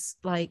is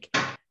like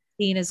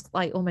seen as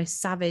like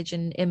almost savage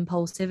and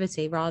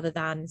impulsivity, rather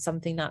than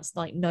something that's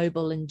like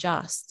noble and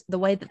just, the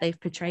way that they've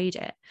portrayed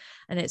it.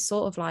 And it's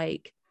sort of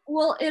like,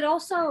 well,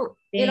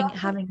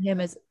 having him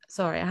as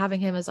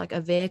like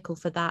a vehicle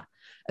for that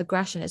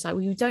aggression. It's like,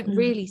 well, you don't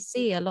really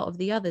see a lot of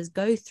the others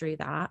go through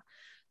that.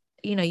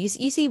 You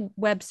see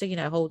Webster,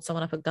 hold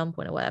someone up at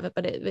gunpoint or whatever,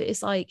 but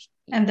it's like,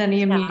 and then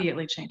he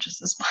immediately changes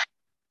his mind.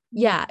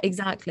 Yeah,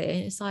 exactly.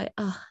 And it's like,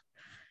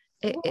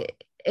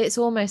 it's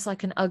almost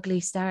like an ugly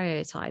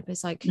stereotype.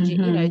 It's like,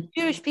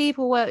 Jewish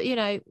people were,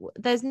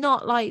 there's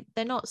not like,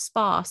 they're not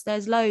sparse,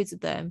 there's loads of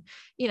them.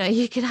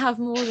 You could have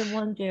more than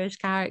one Jewish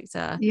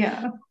character.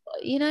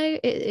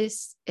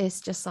 It's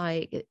just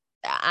like,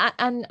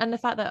 and the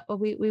fact that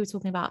we were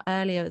talking about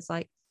earlier, it's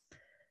like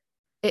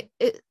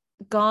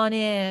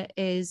Garnier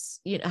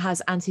is,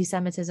 has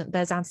anti-Semitism.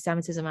 There's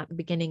anti-Semitism at the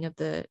beginning of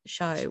the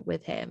show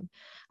with him,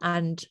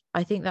 and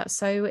I think that's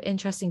so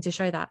interesting to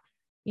show that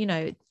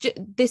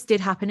this did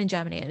happen in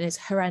Germany, and it's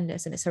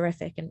horrendous and it's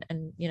horrific, and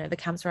the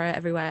camps were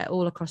everywhere,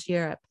 all across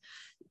Europe.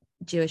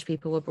 Jewish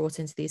people were brought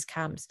into these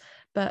camps,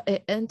 but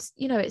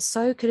it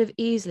so could have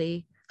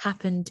easily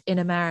happened in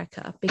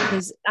America,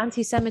 because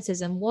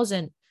anti-Semitism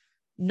wasn't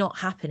not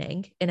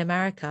happening in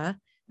America,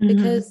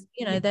 because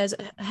there's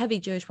heavy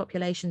Jewish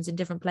populations in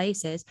different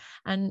places,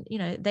 and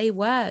they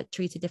were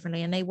treated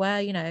differently, and they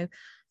were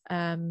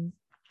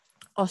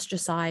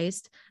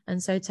ostracized.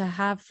 And so to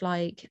have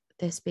like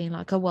this being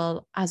like, oh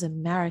well, as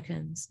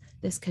Americans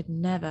this could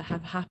never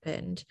have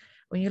happened,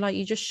 when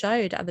you just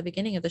showed at the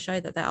beginning of the show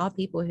that there are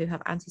people who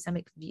have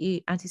anti-Semitic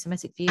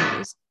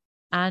views,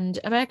 and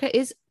America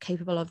is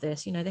capable of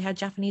this. They had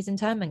Japanese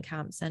internment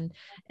camps, and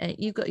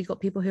you've got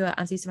people who are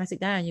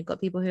anti-Semitic there, and you've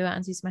got people who are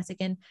anti-Semitic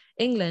in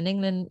England.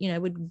 England,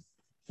 would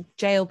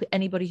jail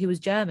anybody who was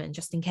German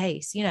just in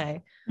case,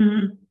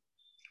 And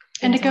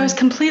it goes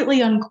completely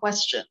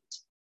unquestioned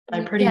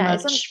by pretty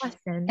much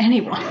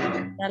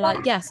anyone. They're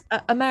like, yes,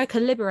 America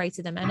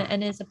liberated them,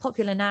 and it's a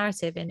popular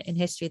narrative in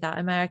history that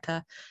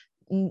America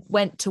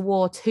went to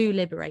war to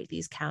liberate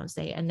these camps.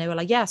 They were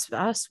like, yes,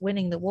 us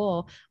winning the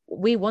war,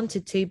 we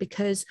wanted to,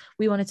 because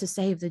we wanted to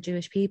save the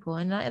Jewish people.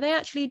 And they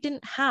actually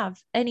didn't have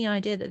any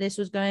idea that this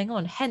was going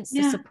on, hence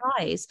the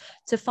surprise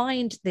to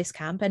find this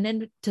camp, and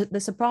then the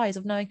surprise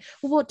of knowing,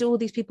 well, what do all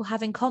these people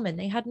have in common?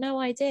 They had no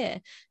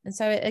idea. And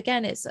so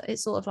again, it's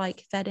sort of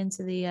like fed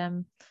into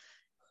the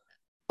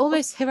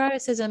almost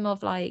heroicism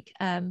of like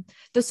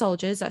the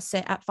soldiers that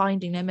sit at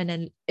finding them and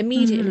then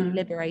immediately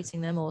liberating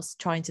them, or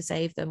trying to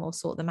save them or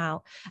sort them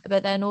out,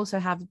 but then also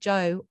have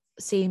Joe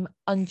seem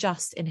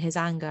unjust in his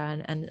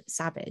anger and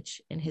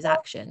savage in his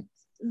action.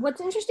 What's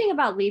interesting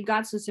about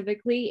Liebgott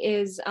specifically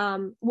is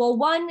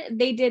one,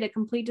 they did a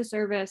complete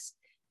disservice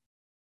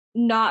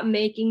not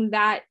making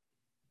that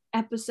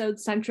episode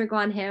centric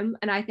on him,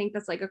 and I think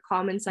that's like a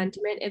common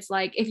sentiment. It's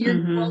like, if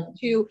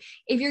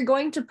you're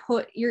going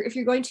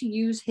to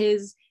use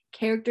his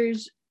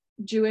character's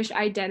Jewish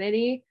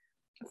identity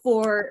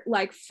for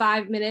like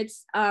 5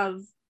 minutes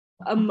of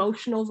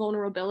emotional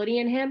vulnerability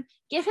in him,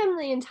 give him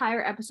the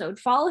entire episode,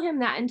 follow him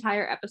that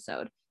entire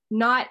episode,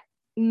 not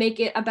make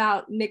it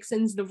about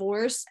Nixon's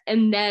divorce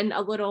and then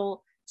a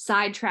little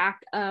sidetrack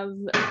of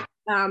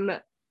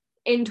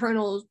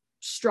internal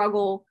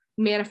struggle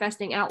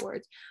manifesting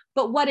outwards.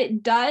 But what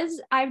it does,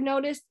 I've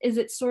noticed, is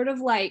it's sort of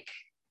like,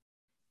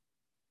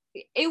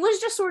 it was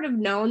just sort of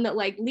known that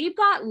like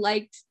Liebgott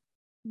liked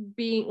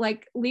being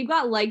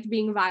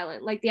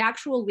violent. Like the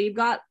actual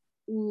Liebgott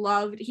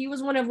he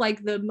was one of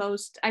like the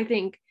most, I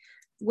think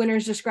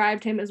Winters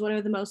described him as one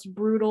of the most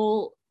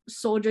brutal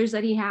soldiers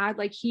that he had.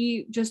 Like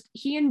he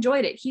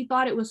enjoyed it. He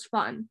thought it was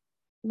fun.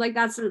 Like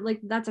that's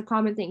a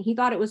common thing. He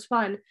thought it was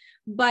fun,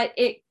 but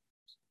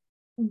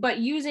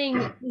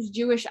using his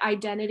Jewish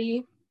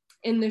identity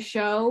in the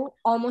show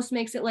almost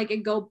makes it like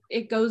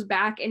it goes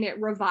back and it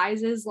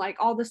revises like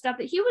all the stuff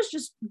that he was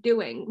just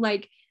doing.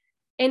 Like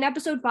in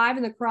episode 5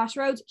 in the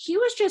Crossroads, he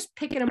was just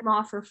picking them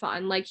off for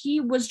fun. Like he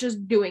was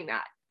just doing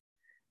that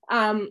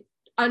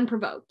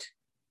unprovoked,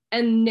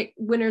 and Nick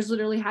Winters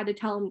literally had to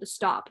tell him to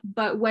stop.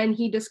 But when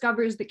he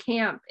discovers the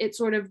camp, it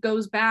sort of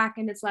goes back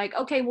and it's like,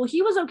 okay, well,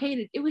 he was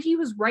he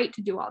was right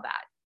to do all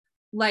that,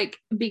 like,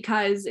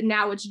 because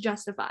now it's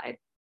justified.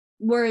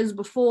 Whereas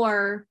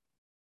before,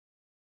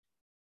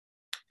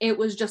 it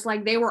was just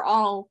like they were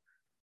all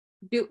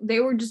they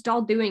were just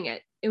all doing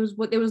it. It was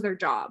their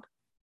job.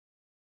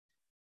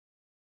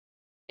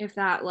 If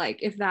that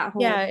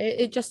whole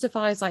it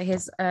justifies like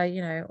his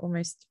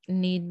almost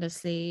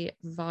needlessly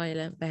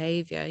violent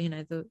behavior,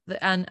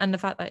 and the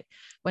fact that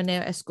when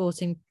they're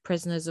escorting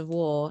prisoners of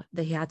war,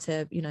 that he had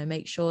to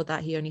make sure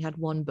that he only had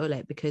one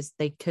bullet because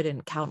they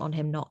couldn't count on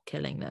him not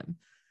killing them,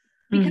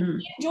 because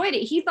he enjoyed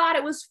it. He thought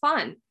it was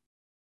fun.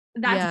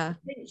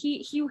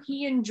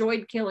 He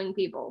enjoyed killing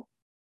people.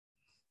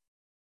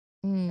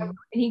 And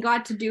he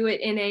got to do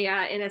it in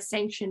a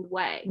sanctioned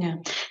way. Yeah,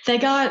 they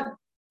got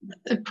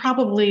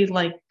probably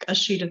like a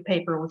sheet of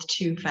paper with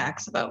 2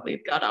 facts about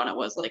Liebgott on it.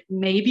 Was like,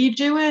 maybe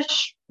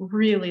Jewish,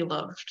 really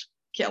loved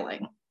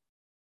killing.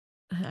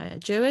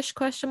 Jewish ?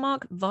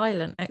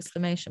 Violent !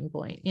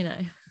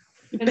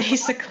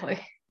 Basically.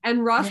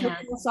 And Ross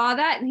saw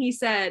that and he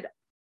said,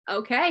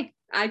 okay,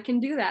 I can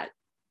do that.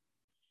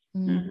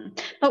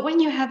 But when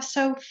you have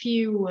so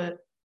few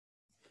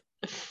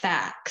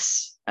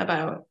facts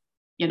about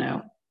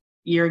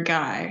your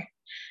guy,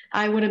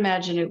 I would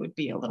imagine it would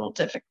be a little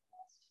difficult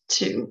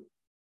to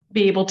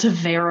be able to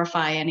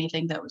verify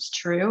anything that was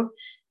true,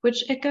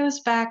 which it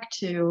goes back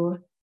to,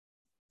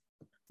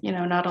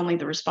 not only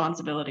the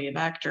responsibility of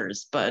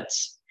actors, but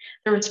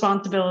the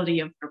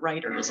responsibility of the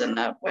writers in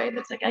that way.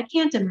 That's like, I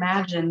can't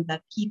imagine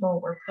that people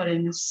were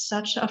putting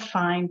such a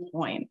fine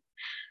point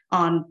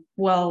on,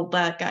 well,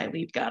 that guy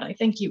Liebgott, I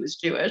think he was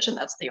Jewish, and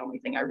that's the only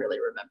thing I really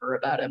remember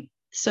about him.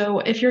 So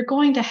if you're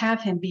going to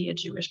have him be a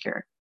Jewish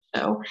character,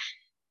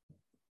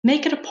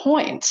 make it a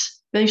point.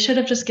 They should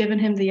have just given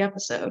him the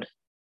episode.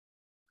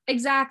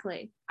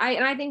 Exactly.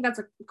 I think that's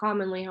a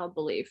commonly held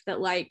belief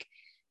that like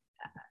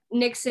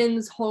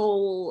Nixon's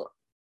whole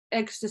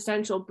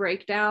existential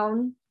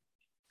breakdown,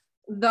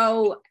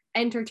 though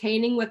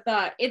entertaining with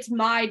the "it's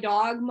my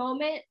dog"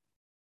 moment,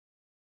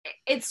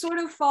 it sort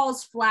of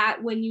falls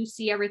flat when you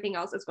see everything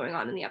else that's going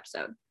on in the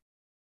episode.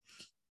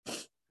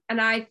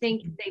 And I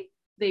think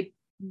they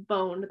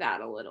boned that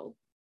a little.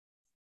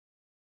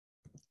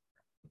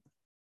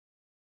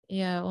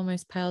 Yeah,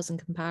 almost pales in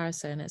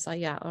comparison. It's like,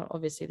 yeah,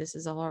 obviously this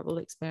is a horrible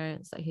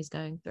experience that he's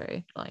going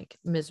through, like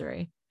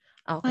misery,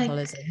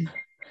 alcoholism.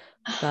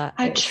 But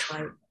I'm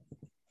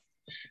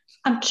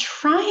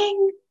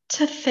trying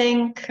to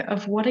think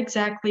of what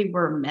exactly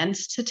we're meant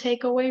to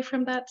take away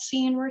from that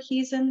scene where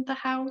he's in the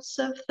house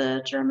of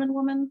the German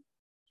woman.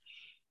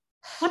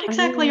 What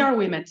exactly are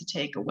we meant to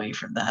take away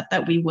from that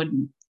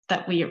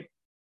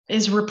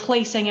is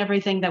replacing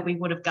everything that we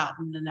would have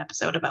gotten in an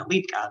episode about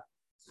Liebgott?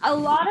 A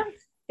lot of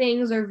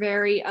things are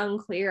very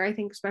unclear, I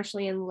think,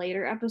 especially in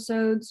later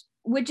episodes,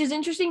 which is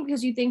interesting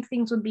because you think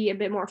things would be a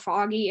bit more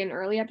foggy in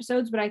early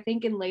episodes, but I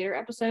think in later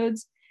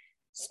episodes,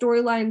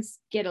 storylines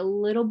get a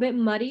little bit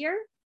muddier.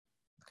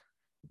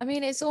 I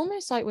mean, it's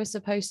almost like we're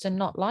supposed to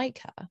not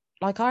like her.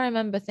 Like, I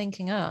remember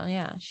thinking, oh,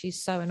 yeah,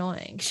 she's so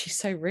annoying. She's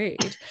so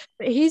rude.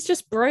 But he's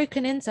just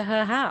broken into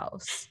her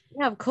house.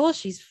 Yeah, of course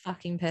she's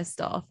fucking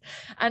pissed off.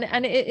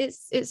 And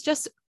it's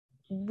just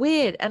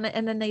weird. And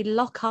then they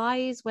lock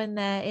eyes when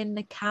they're in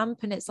the camp.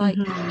 And it's like,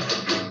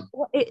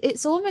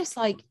 it's almost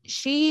like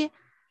she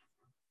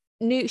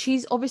knew,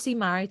 she's obviously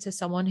married to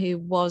someone who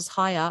was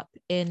high up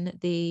in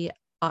the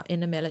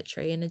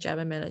military, in the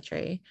German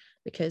military,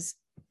 because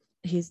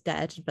he's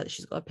dead, but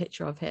she's got a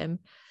picture of him.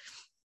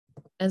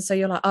 And so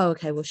you're like, oh,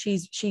 okay, well,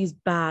 she's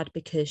bad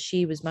because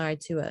she was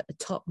married to a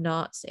top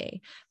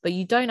Nazi, but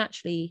you don't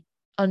actually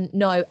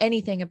know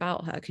anything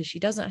about her because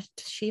does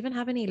she even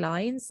have any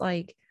lines?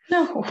 Like,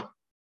 no.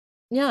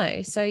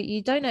 So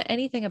you don't know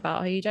anything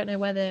about her. You don't know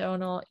whether or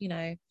not,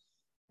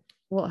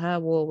 what her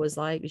war was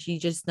like. You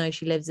just know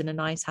she lives in a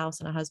nice house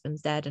and her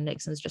husband's dead and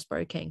Nixon's just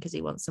broke in because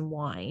he wants some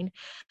wine.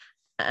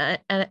 And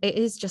it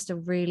is just a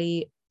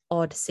really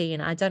odd scene.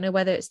 I don't know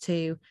whether it's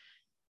to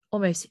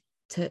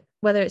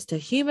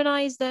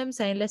humanize them,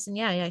 saying, listen,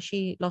 yeah,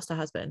 she lost her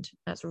husband,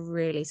 that's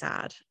really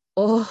sad,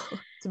 or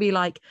to be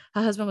like,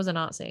 her husband was a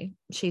Nazi,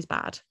 she's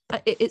bad.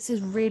 It's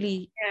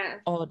really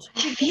odd.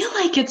 I feel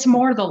like it's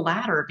more the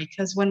latter,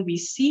 because when we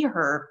see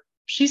her,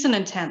 she's an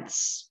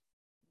intense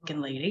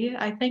looking lady.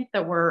 I think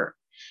that we're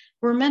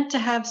meant to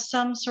have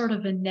some sort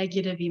of a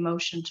negative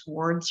emotion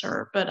towards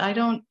her, but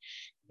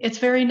it's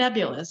very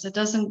nebulous. It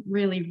doesn't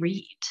really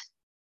read.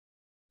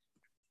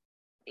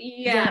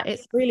 Yeah,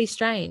 it's really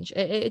strange.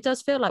 It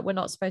does feel like we're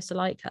not supposed to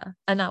like her,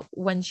 and that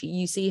when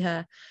you see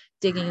her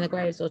digging in the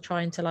graves or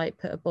trying to like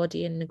put a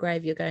body in the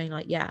grave, you're going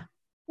like, yeah,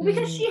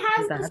 because she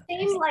has the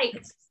same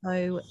it's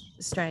so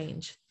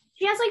strange.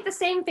 She has like the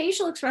same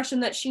facial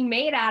expression that she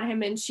made at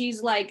him, and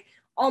she's like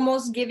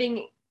almost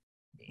giving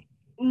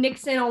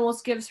Nixon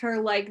almost gives her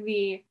like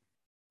the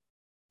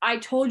 "I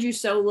told you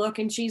so" look,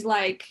 and she's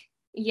like,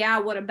 yeah,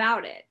 what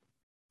about it?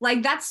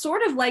 Like, that's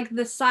sort of like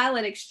the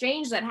silent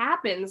exchange that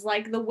happens,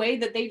 like the way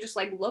that they just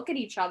like look at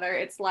each other.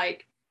 It's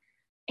like,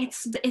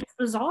 it's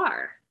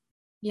bizarre.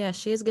 Yeah,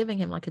 she is giving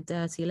him like a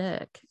dirty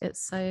look.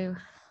 It's so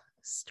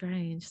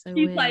strange, so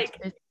she's weird.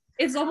 Like,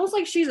 it's almost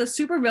like she's a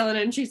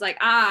supervillain and she's like,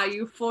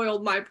 you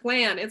foiled my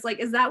plan. It's like,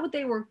 is that what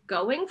they were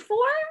going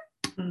for?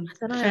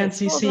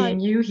 Fancy seeing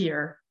you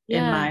here.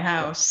 in my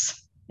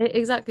house.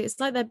 Exactly. It's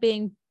like they're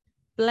being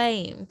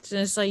blamed.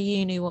 Just so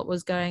you knew what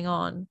was going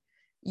on.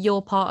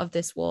 You're part of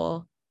this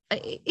war.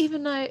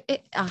 Even though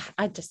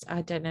I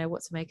don't know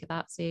what to make of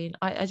that scene.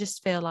 I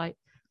just feel like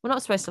we're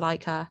not supposed to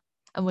like her,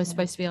 and we're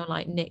supposed to be on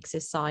like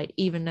Nyx's side,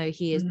 even though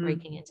he is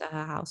breaking into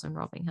her house and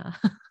robbing her.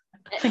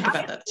 Think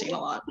about that scene a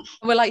lot.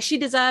 We're like, she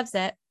deserves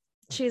it.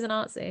 She's a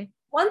Nazi.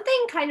 One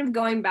thing, kind of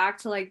going back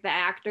to like the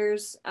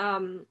actors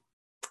and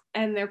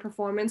their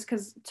performance,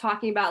 because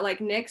talking about like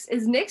Nyx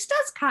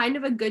does kind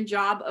of a good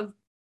job of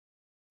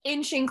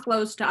inching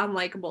close to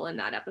unlikable in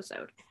that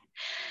episode.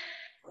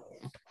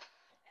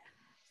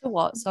 So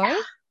what? Sorry?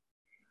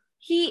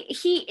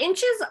 He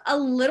inches a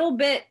little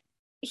bit.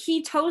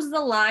 He toes the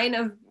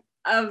line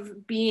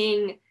of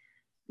being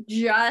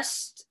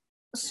just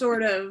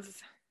sort of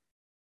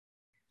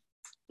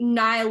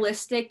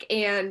nihilistic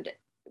and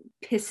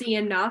pissy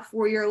enough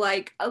where you're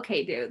like,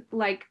 okay, dude,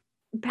 like,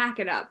 pack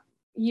it up.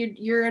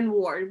 You're in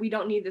war. We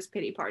don't need this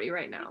pity party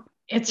right now.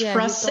 It's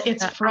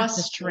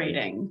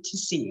frustrating to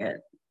see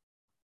it.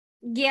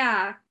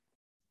 Yeah.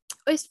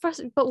 It's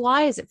frustrating, but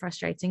why is it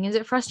frustrating? Is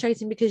it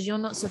frustrating because you're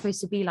not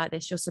supposed to be like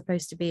this? You're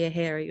supposed to be a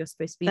hero. You're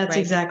supposed to be That's brave.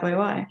 exactly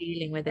why.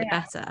 Dealing with it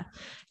better.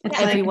 It's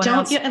like,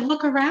 don't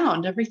look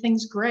around.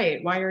 Everything's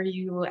great. Why are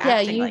you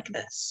acting like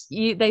this?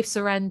 They've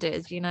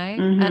surrendered, you know,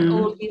 and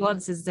all he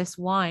wants is this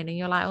wine, and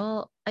you're like,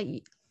 oh,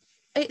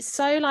 it's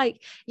so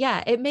like,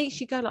 yeah, it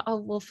makes you go like, oh,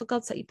 well, for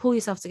God's sake, you pull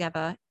yourself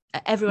together.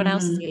 Everyone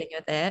else is dealing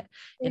with it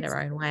in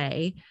their own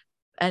way.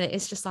 And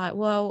it's just like,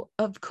 well,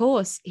 of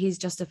course he's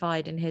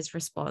justified in his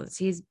response.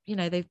 He's, you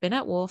know, they've been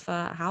at war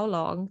for how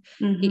long?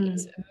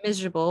 It's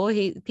miserable.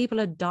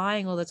 People are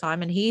dying all the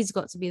time, and he's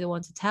got to be the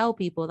one to tell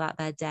people that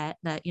they're dead,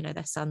 that, you know,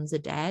 their sons are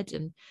dead.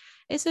 And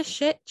it's a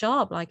shit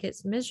job. Like,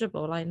 it's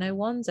miserable. Like, no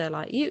wonder,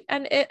 like, you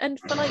and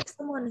for like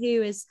someone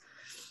who is,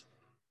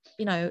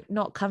 you know,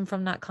 not come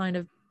from that kind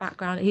of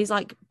background, he's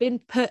like been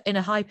put in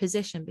a high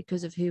position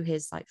because of who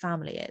his like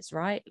family is,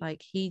 right?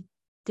 Like, he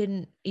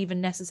didn't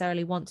even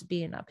necessarily want to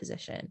be in that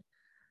position,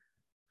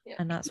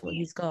 and that's what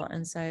he's got.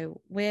 And so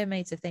we're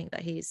made to think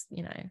that he's,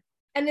 you know,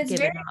 and it's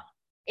very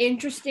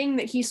interesting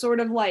that he sort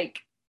of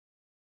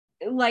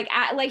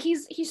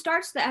he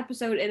starts the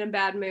episode in a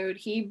bad mood.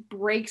 He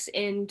breaks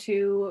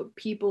into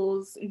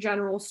people's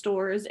general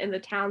stores in the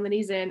town that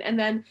he's in, and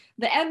then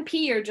the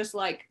MP are just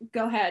like,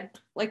 go ahead,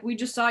 like, we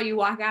just saw you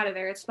walk out of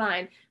there, it's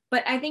fine.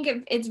 But I think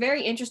it's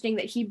very interesting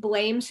that he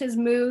blames his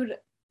mood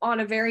on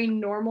a very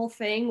normal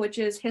thing, which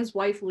is his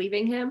wife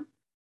leaving him.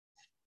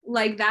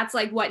 Like, that's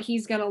like what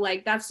he's gonna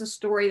like, that's the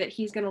story that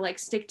he's gonna like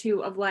stick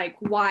to, of like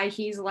why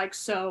he's like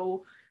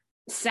so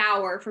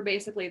sour for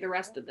basically the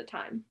rest of the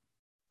time.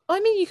 I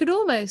mean, you could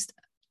almost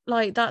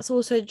like, that's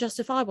also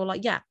justifiable.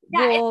 Like,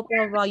 war,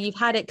 blah, blah, you've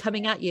had it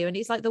coming at you. And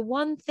it's like, the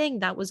one thing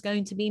that was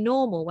going to be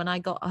normal when I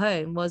got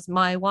home was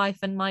my wife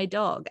and my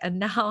dog. And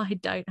now I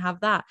don't have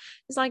that.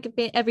 It's like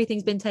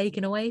everything's been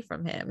taken away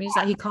from him. He's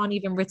like, he can't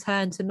even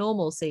return to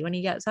normalcy when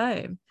he gets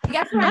home.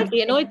 I'd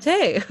be annoyed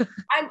too.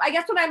 I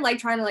guess what I'm like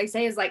trying to like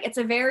say is like, it's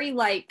a very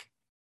like,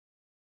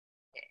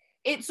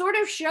 it sort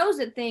of shows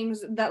at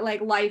things that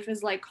like life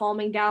is like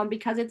calming down,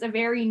 because it's a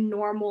very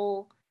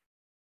normal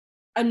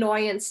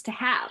annoyance to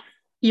have.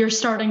 You're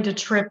starting to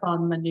trip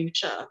on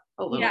minutia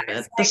a little bit,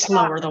 like, the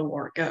slower the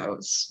war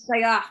goes.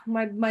 Like,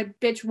 my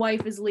bitch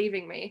wife is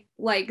leaving me.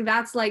 Like,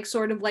 that's like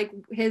sort of like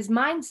his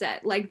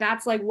mindset. Like,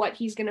 that's like what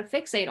he's gonna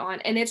fixate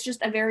on, and it's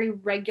just a very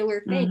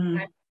regular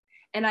thing.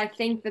 And I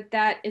think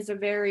that is a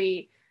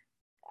very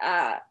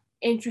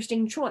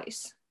interesting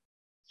choice.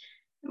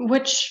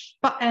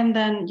 And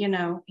then, you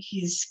know,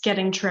 he's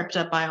getting tripped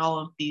up by all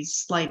of these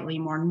slightly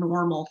more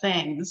normal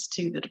things,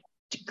 to the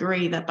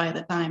degree that by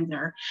the time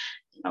they're,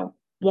 you know,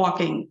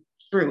 walking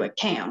through a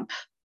camp,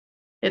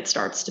 it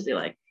starts to be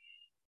like,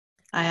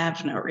 I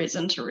have no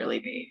reason to really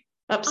be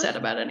upset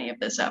about any of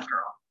this after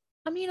all.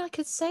 I mean, I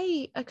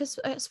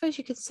suppose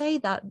you could say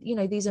that, you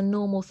know, these are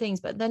normal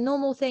things, but they're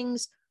normal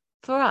things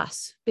for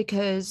us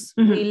because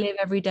we live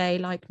every day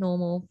like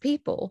normal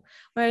people.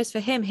 Whereas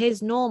for him,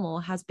 his normal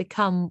has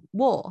become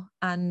war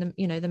and,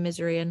 you know, the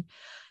misery and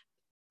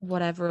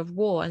whatever of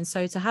war. And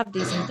so to have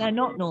these things, they're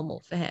not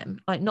normal for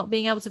him. Like, not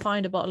being able to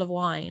find a bottle of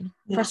wine,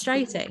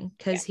 frustrating,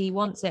 because he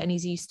wants it and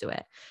he's used to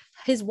it.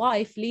 His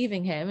wife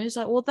leaving him is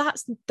like, well, that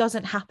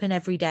doesn't happen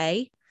every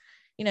day.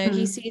 You know,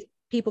 he sees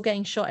people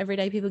getting shot every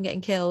day, people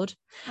getting killed,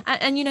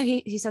 and you know,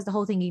 he says the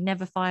whole thing, he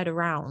never fired a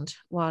round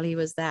while he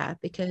was there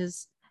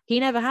because he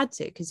never had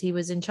to, because he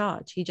was in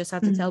charge. He just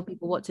had to tell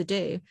people what to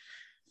do.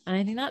 And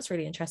I think that's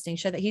really interesting.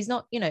 Show that he's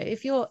not, you know,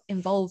 if you're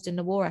involved in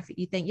the war effort,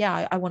 you think,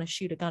 yeah, I want to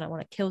shoot a gun, I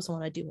want to kill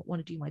someone, I do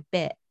want to do my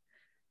bit.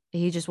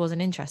 He just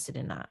wasn't interested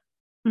in that.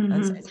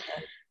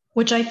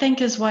 Which I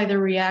think is why the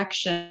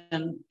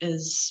reaction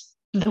is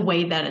the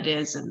way that it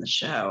is in the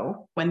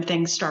show, when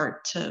things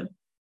start to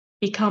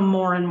become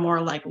more and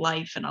more like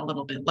life and a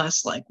little bit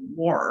less like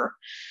war.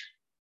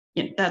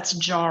 You know, that's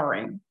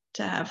jarring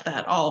to have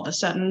that all of a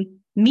sudden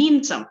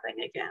mean something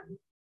again.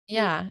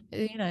 Yeah,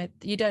 you know,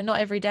 you don't, not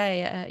every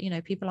day, you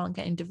know, people aren't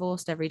getting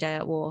divorced every day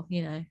at war,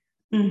 you know.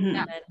 Mhm.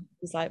 And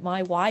he's like,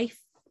 my wife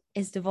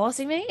is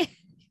divorcing me.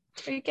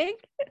 Joking?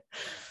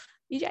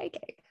 You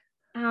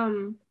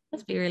joking?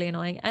 Must be really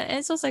annoying. And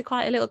it's also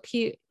quite a little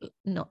cute,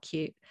 not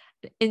cute,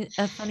 in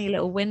a funny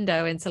little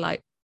window into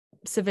like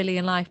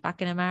civilian life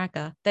back in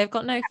America. They've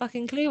got no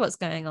fucking clue what's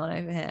going on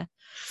over here.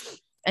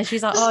 And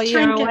she's like, Just oh,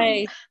 you're drinking-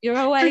 away. You're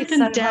away Drinking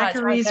so much. I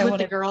daiquiris don't with want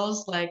the to.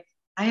 girls. Like,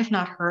 I have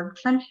not heard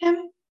from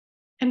him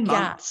in Yeah.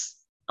 months.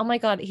 Oh my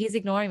God, he's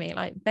ignoring me.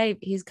 Like, babe,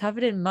 he's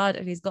covered in mud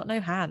and he's got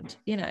no hand,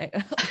 you know.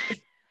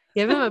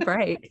 Give him a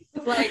break.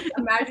 Like,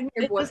 imagine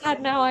your Just boyfriend.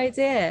 had no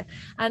idea.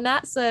 And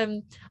that's I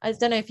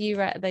don't know if you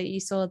read that, you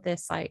saw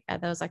this, like there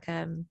was like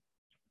a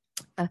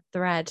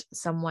thread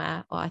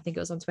somewhere, or I think it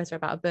was on Twitter,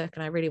 about a book,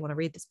 and I really want to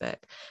read this book.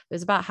 It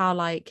was about how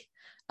like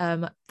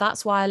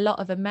that's why a lot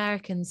of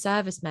American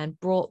servicemen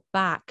brought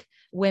back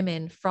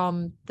women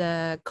from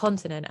the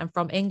continent and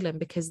from England,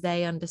 because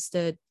they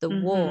understood the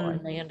war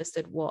and they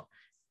understood what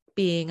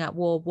being at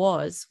war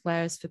was.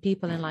 Whereas for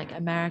people in like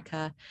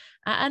America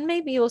and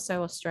maybe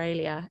also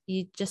Australia,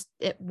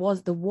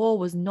 the war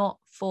was not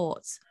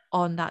fought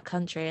on that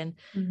country, and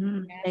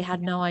they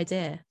had no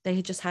idea.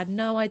 They just had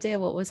no idea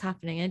what was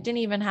happening, and didn't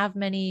even have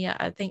many,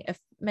 I think,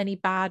 many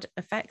bad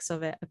effects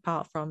of it,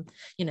 apart from,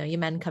 you know, your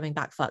men coming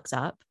back fucked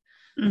up.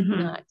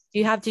 No.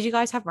 Did you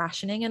guys have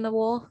rationing in the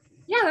war?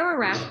 Yeah, there were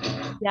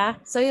rations. Yeah.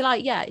 So you're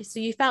like, yeah. So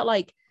you felt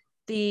like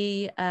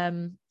the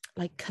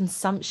like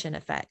consumption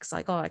effects,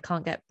 like, oh, I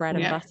can't get bread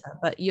and butter,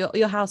 but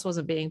your house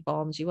wasn't being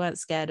bombed. You weren't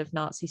scared of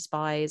Nazi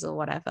spies or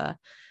whatever.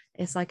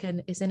 It's like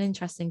it's an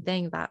interesting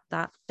thing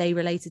that they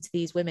related to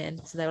these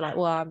women. So they were like,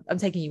 well, I'm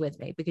taking you with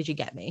me because you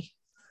get me.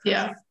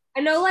 Yeah.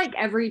 I know like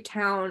every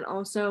town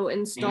also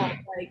installed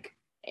like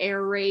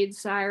air raid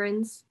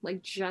sirens,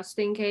 like just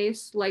in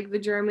case like the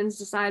Germans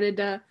decided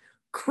to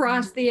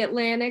cross the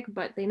Atlantic,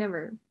 but they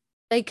never.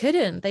 They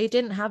couldn't. They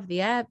didn't have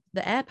the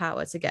air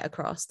power to get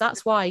across.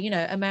 That's why, you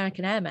know,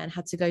 American airmen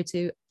had to go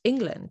to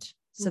England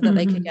so that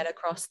they could get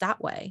across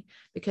that way,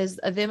 because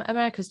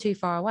America's too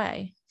far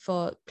away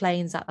for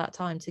planes at that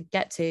time to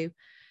get to,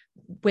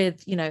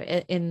 with, you know,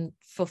 in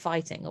for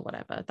fighting or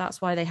whatever.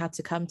 That's why they had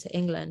to come to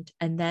England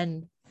and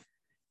then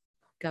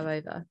go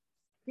over.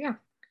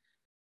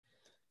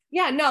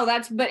 Yeah, no,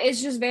 but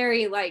it's just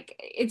very like,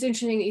 it's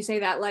interesting that you say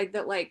that, like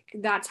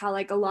that's how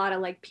like a lot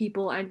of like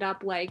people end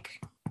up like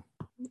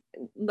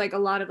a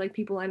lot of like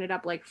people ended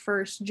up like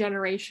first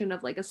generation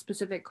of like a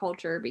specific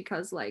culture,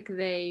 because like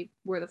they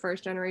were the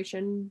first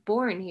generation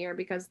born here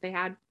because they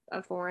had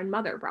a foreign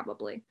mother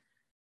probably.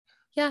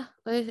 Yeah,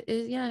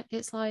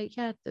 it's like,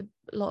 a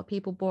lot of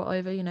people brought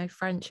over, you know,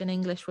 French and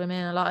English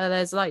women.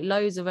 There's like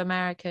loads of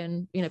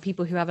American, you know,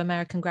 people who have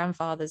American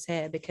grandfathers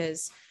here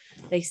because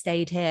they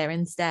stayed here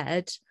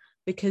instead,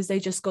 because they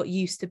just got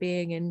used to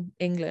being in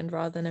England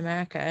rather than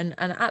America. And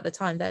at the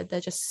time, they're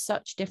just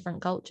such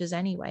different cultures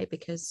anyway,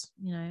 because,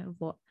 you know, of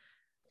what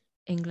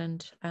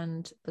England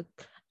and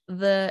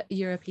the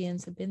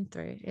Europeans have been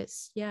through.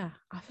 It's, I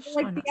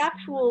like the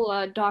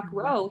actual Doc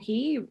Rowe,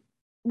 he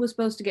was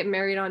supposed to get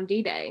married on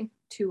D-Day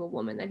to a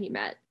woman that he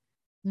met,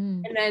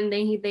 and then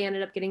they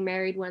ended up getting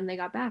married when they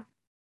got back.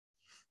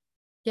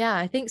 Yeah,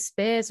 I think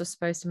Spears was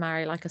supposed to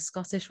marry like a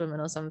Scottish woman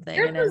or something,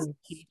 Spears and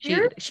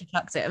then she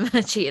fucked him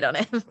and cheated on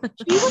him.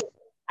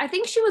 I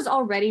think she was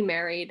already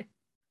married.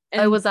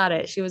 Oh, was that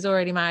it? She was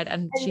already married,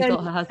 and she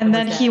thought her husband.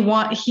 And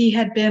then he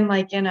had been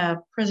like in a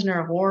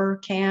prisoner of war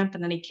camp,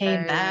 and then he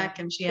came back,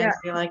 and she had to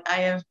be like, "I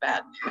have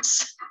bad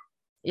news."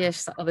 Yeah,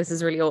 she's like, "Oh, this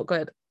is really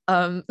awkward."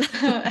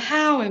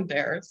 How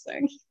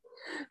embarrassing.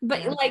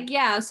 But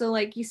so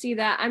like you see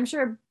that, I'm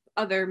sure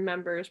other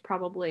members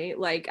probably,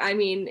 like, I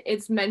mean,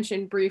 it's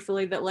mentioned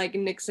briefly that like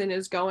Nixon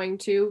is going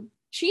to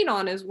cheat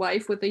on his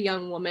wife with a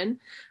young woman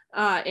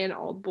in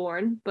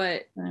Aldbourne,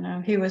 but I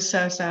know, he was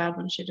so sad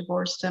when she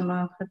divorced him.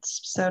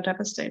 It's so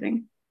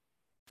devastating.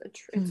 It's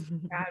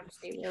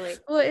tragedy, really.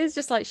 Well, it's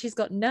just like, she's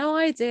got no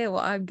idea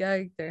what I'm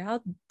going through.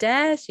 How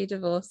dare she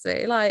divorce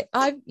me? Like,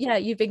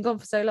 you've been gone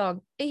for so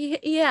long.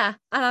 Yeah,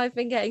 and I've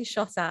been getting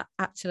shot at,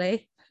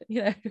 actually,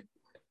 you know.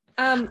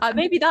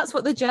 Maybe that's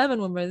what the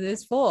German woman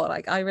is for.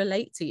 Like, I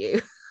relate to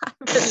you. I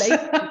relate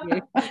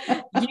to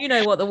you. You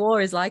know what the war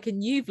is like,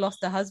 and you've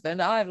lost a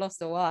husband. I've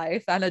lost a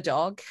wife and a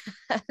dog.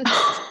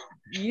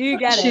 You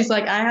get it. She's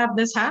like, I have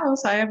this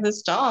house, I have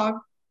this dog.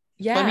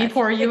 Yeah. Let me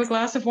pour you a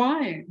glass of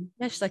wine.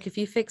 Yeah, she's like, if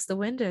you fix the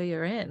window,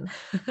 you're in.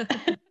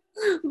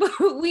 But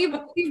we've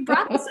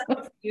brought this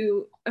up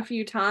a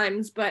few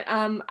times, but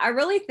I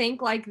really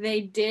think like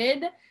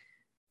the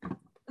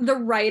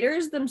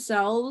writers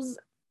themselves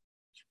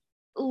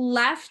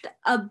left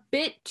a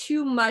bit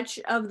too much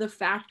of the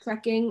fact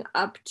checking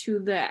up to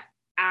the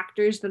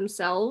actors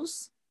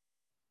themselves.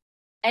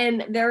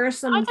 And there are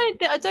some,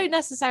 I don't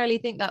necessarily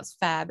think that's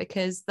fair,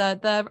 because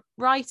the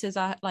writers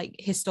are like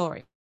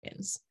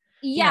historians.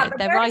 Yeah, but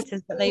they're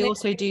writers, but they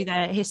also do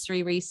their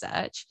history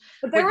research.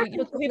 But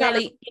you're talking about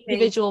like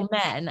individual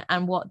men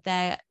and what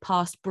their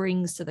past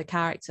brings to the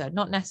character,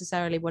 not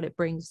necessarily what it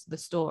brings to the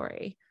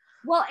story.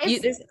 Well,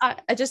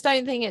 I just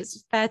don't think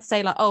it's fair to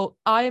say like, oh,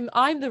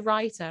 I'm the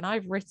writer and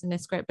I've written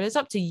this script, but it's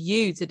up to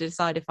you to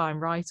decide if I'm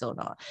right or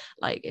not.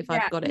 Like if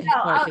I've got it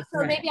historically so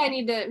correct. maybe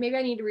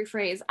I need to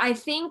rephrase. I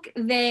think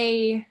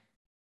they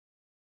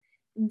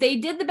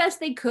did the best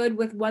they could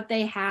with what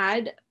they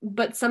had,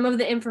 but some of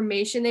the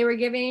information they were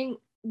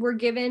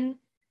given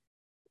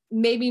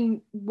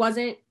maybe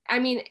wasn't. I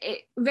mean,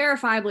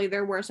 verifiably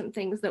there were some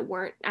things that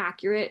weren't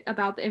accurate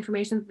about the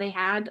information that they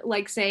had,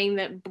 like saying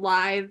that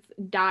Blythe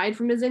died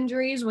from his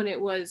injuries when it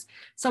was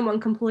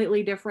someone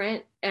completely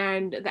different,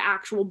 and the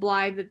actual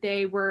Blythe that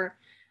they were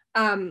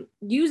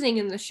using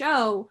in the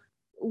show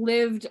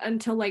lived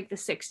until like the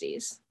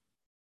 60s.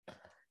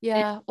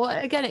 Yeah, well,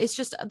 again, it's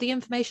just the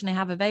information they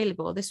have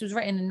available. This was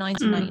written in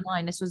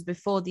 1999. This was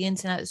before the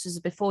internet. This was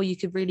before you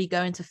could really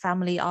go into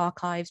family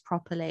archives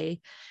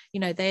properly. You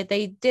know,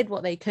 they did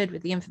what they could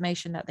with the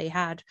information that they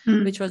had,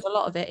 which was a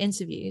lot of it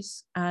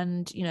interviews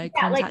and, you know,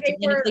 contacting.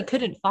 And if they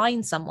couldn't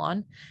find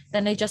someone,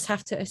 then they just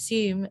have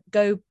to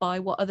go by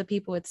what other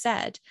people had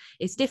said.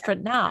 It's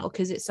different now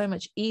because it's so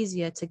much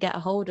easier to get a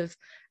hold of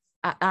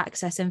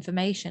access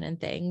information and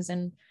things.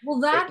 And well,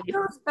 that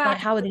goes back, like,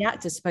 how are the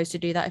actors supposed to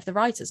do that if the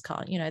writers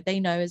can't? You know, they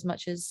know as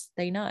much as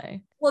they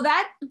know. Well,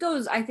 that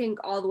goes, I think,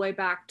 all the way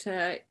back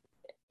to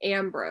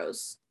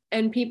Ambrose,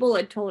 and people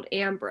had told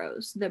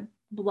Ambrose that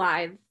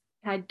Blythe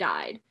had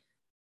died,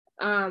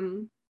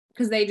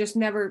 because they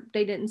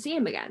didn't see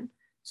him again.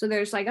 So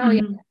there's like, oh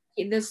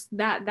yeah,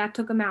 that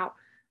took him out.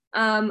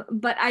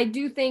 But I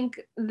do think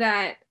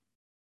that,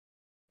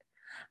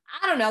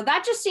 I don't know,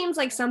 that just seems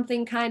like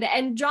something kind of,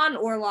 and John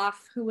Orloff,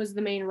 who was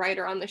the main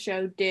writer on the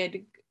show,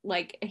 did,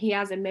 like, he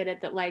has admitted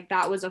that, like,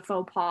 that was a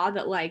faux pas,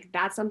 that, like,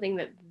 that's something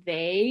that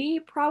they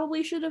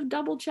probably should have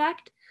double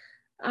checked,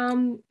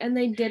 and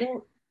they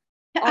didn't.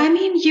 I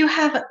mean, you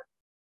have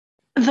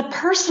the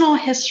personal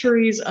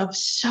histories of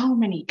so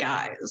many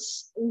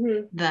guys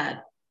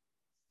that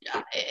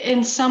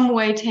in some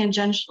way,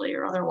 tangentially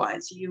or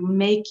otherwise, you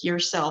make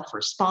yourself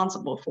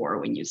responsible for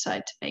when you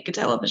decide to make a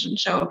television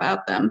show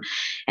about them.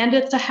 And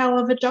it's a hell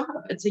of a job.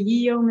 It's a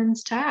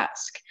yeoman's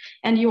task.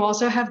 And you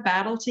also have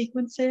battle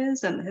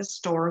sequences and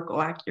historical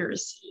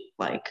accuracy,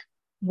 like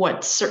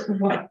what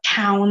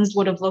towns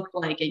would have looked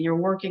like, and you're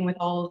working with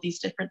all of these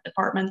different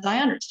departments. I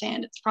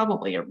understand it's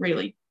probably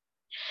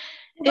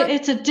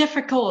it's a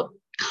difficult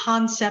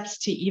concepts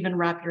to even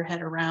wrap your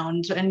head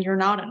around, and you're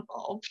not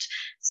involved.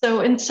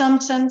 So in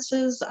some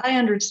senses, I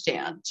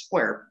understand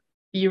where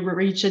you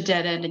reach a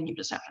dead end and you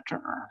just have to turn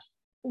around.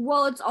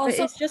 Well,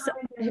 it's just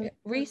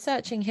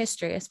researching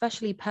history,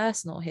 especially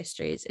personal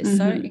histories, is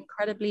so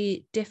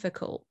incredibly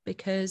difficult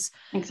because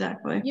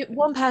exactly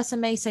one person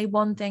may say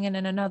one thing and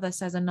then another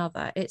says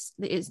another. It's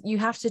you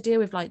have to deal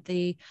with like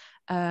the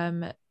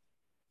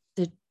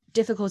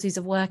difficulties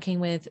of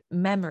working with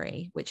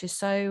memory, which is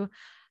so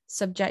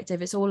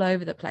subjective. It's all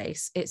over the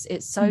place.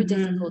 It's so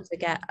difficult to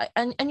get,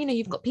 and you know,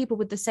 you've got people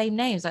with the same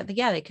names, like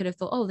they could have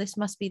thought, oh, this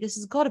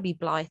has got to be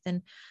Blythe,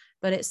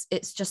 but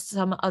it's just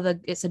some other,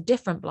 it's a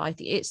different Blythe.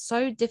 It's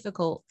so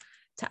difficult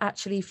to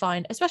actually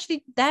find,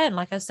 especially then,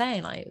 like I was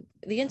saying, like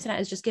the internet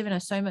has just given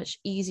us so much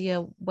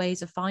easier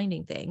ways of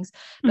finding things.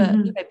 But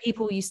you know,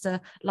 people used to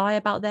lie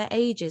about their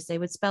ages. They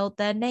would spell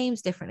their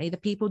names differently. The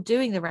people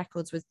doing the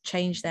records would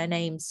change their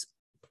names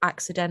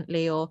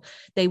accidentally, or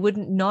they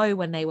wouldn't know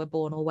when they were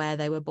born or where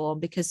they were born,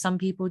 because some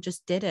people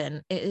just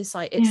didn't. It is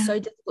like, it's so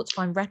difficult to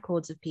find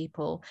records of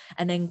people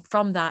and then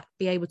from that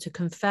be able to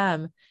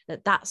confirm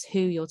that that's who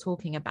you're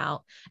talking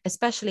about,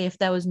 especially if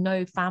there was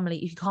no family,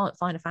 you can't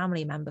find a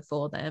family member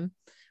for them,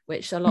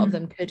 which a lot of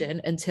them couldn't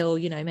until,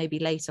 you know, maybe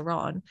later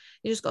on.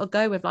 You just got to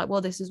go with like,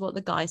 well, this is what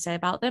the guys say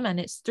about them, and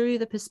it's through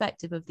the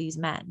perspective of these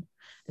men.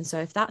 And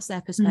so if that's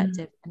their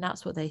perspective and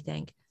that's what they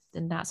think,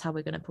 then that's how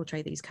we're going to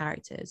portray these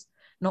characters.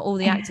 Not all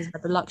the actors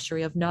have the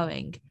luxury of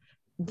knowing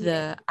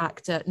the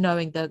actor,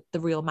 knowing the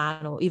real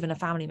man, or even a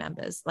family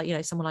members. Like, you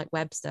know, someone like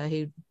Webster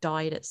who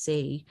died at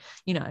sea,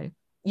 you know,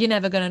 you're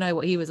never going to know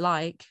what he was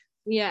like.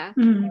 Yeah.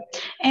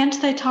 And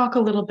they talk a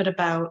little bit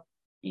about,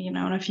 you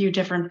know, in a few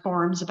different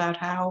forums about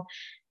how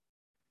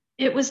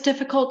it was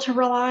difficult to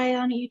rely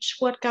on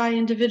what guy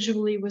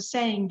individually was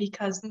saying,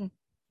 because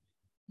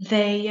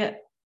they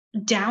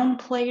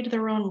downplayed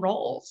their own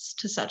roles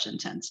to such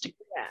intense degree.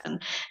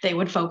 And they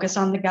would focus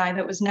on the guy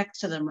that was next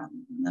to them rather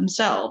than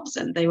themselves.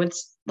 And they would,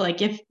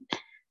 like, if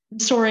the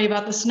story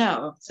about the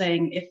snow,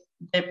 saying if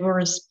it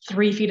was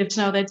 3 feet of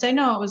snow, they'd say,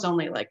 no, it was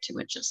only like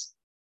 2 inches.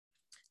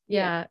 They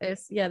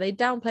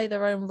downplay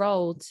their own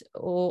role,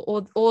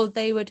 or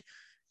they would,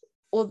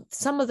 or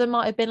some of them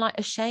might have been like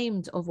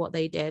ashamed of what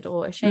they did,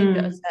 or ashamed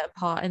of a certain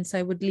part, and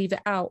so would leave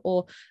it out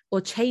or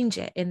change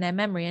it in their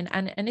memory.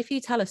 And if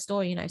you tell a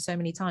story, you know, so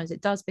many times,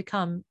 it does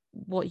become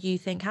what you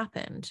think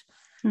happened.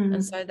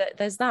 And so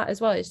there's that as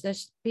well.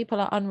 There's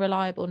people are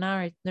unreliable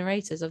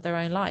narrators of their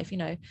own life. You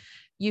know,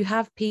 you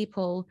have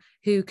people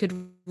who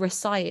could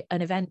recite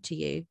an event to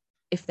you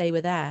if they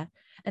were there,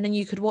 and then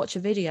you could watch a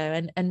video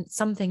and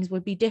some things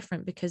would be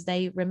different because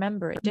they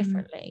remember it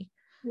differently.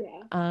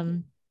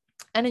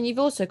 And then you've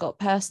also got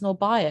personal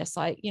bias,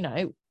 like, you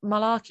know,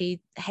 Malarkey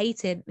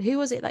hated, who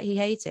was it that he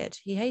hated?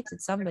 He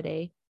hated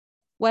somebody.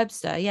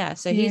 Webster, yeah.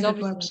 So he's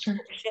obviously Webster.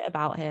 talk shit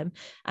about him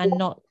and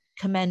not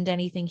commend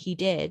anything he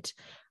did.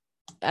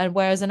 And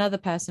whereas another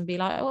person be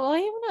like, oh, I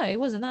don't know, it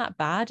wasn't that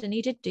bad, and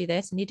he did do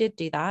this and he did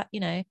do that. You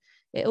know,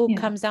 it all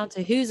comes down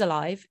to who's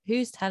alive,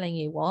 who's telling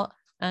you what,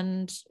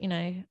 and you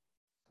know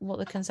what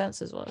the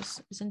consensus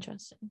was. It's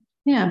interesting.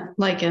 Yeah,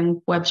 like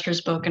in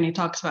Webster's book, and he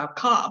talks about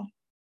Cobb.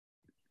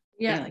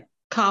 Yeah, like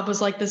Cobb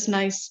was like this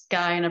nice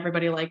guy, and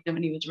everybody liked him,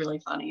 and he was really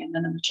funny. And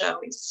then in the show,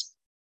 he's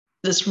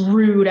this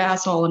rude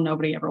asshole, and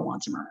nobody ever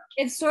wants him around.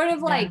 it's sort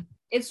of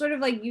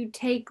like you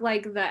take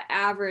like the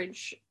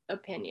average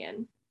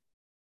opinion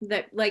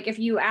that, like, if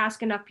you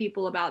ask enough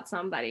people about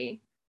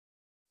somebody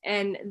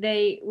and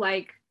they,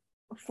 like,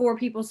 4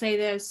 people say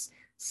this,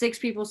 6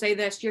 people say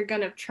this, you're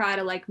gonna try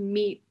to like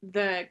meet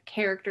the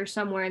character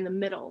somewhere in the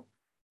middle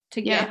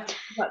to get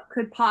what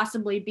could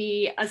possibly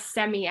be a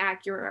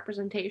semi-accurate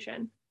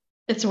representation.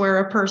 It's where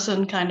a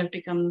person kind of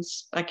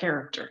becomes a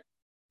character.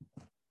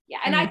 Yeah,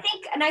 and I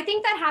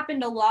think that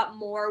happened a lot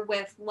more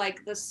with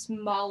like the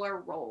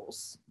smaller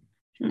roles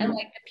and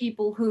like the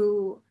people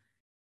who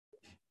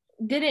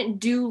didn't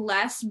do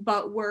less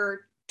but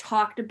were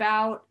talked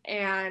about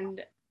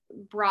and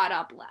brought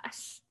up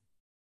less.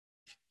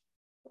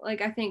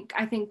 Like I think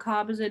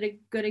Cobb is a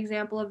good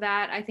example of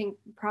that. I think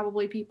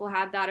probably people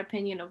had that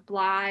opinion of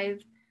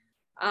Blythe.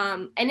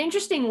 An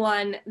interesting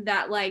one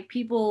that like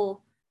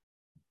people,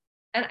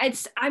 and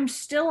I'm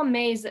still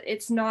amazed that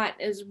it's not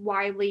as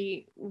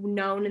widely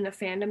known in the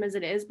fandom as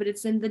it is, but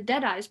it's in the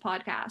Dead Eyes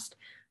podcast,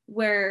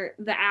 where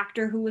the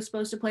actor who was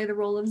supposed to play the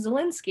role of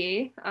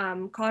Zelensky,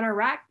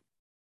 Connor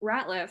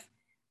Ratliff,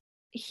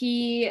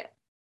 he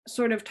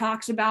sort of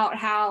talks about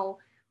how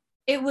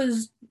it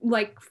was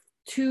like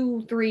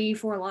 2, 3,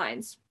 4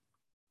 lines.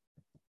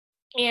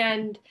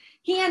 And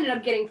he ended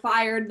up getting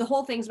fired. The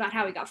whole thing's about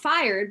how he got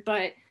fired,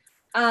 but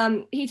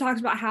he talks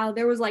about how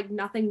there was like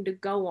nothing to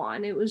go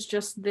on. It was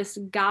just this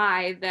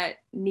guy that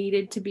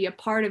needed to be a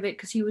part of it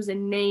because he was a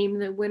name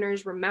that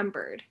Winters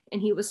remembered,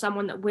 and he was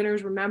someone that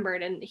Winters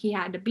remembered, and he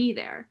had to be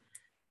there.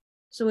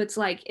 So it's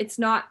like it's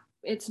not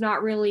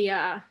really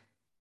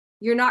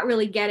you're not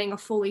really getting a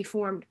fully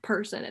formed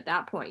person at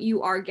that point.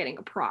 You are getting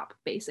a prop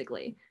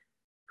basically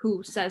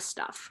who says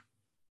stuff.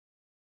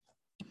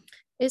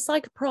 It's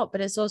like a prop, but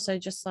it's also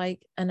just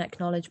like an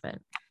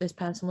acknowledgement. This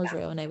person was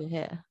real and they were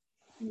here.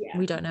 Yeah.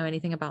 We don't know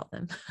anything about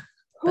them.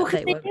 Well,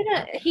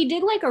 he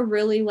did like a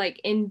really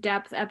like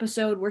in-depth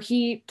episode where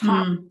he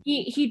talked.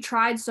 He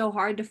tried so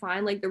hard to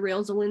find like the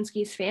real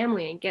Zelensky's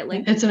family and get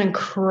like. It's an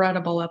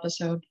incredible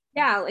episode.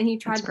 Yeah, and he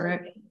tried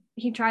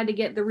to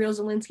get the real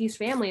Zelensky's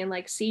family and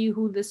like see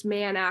who this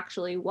man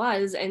actually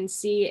was and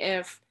see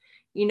if,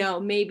 you know,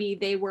 maybe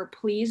they were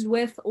pleased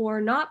with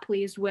or not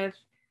pleased with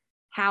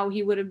how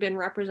he would have been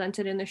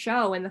represented in the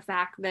show, and the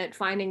fact that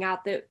finding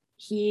out that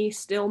he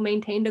still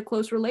maintained a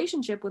close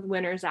relationship with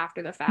Winters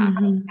after the fact.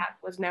 That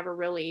was never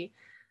really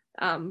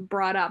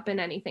brought up in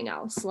anything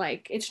else.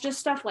 Like, it's just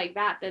stuff like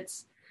that.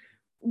 That's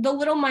the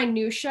little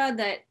minutia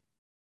that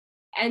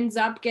ends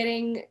up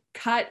getting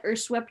cut or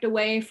swept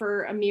away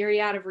for a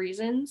myriad of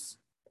reasons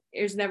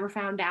is never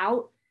found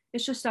out.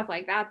 It's just stuff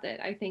like that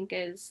that I think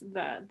is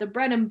the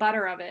bread and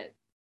butter of it,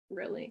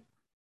 really.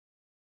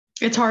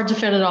 It's hard to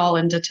fit it all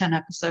into 10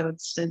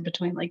 episodes in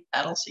between like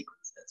battle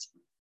sequences.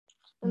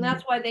 And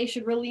that's why they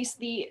should release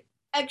the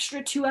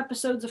extra 2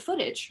 episodes of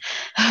footage.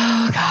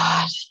 Oh,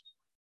 God.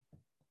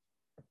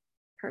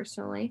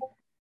 Personally.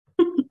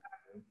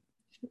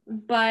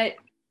 But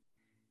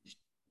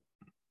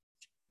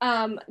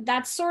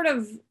that's sort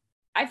of,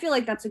 I feel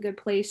like that's a good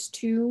place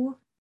to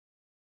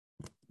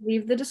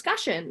leave the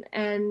discussion.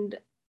 And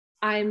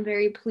I'm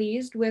very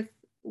pleased with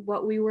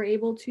what we were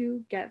able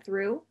to get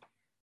through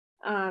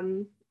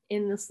in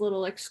this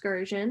little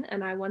excursion.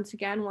 And I once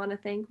again want to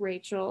thank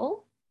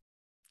Rachel.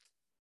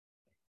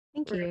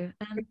 Thank you.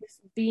 And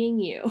being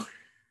you.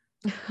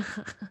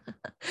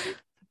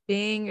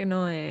 Being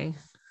annoying.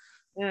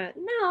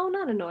 No,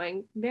 not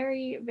annoying.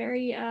 Very,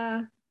 very,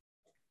 I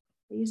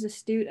use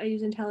astute, I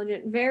use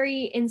intelligent,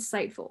 very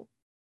insightful.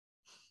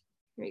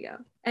 Here we go.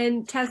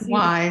 And Tess.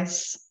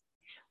 Wise,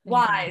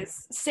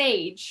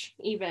 sage,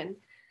 even.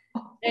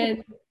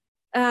 And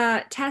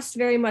Tess,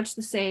 very much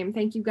the same.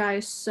 Thank you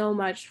guys so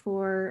much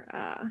for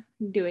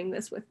doing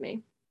this with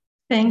me.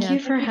 Thank you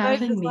for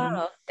having me.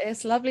 Well.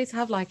 It's lovely to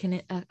have like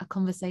a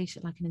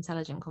conversation, like an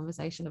intelligent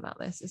conversation about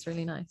this. It's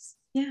really nice.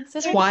 Yeah,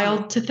 it's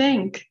wild to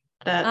think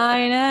that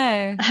I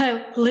know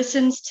I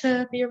listened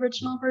to the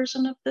original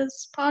version of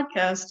this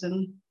podcast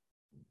and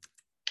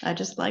I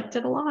just liked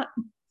it a lot.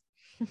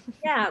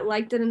 Yeah,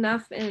 liked it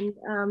enough, and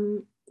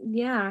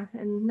yeah,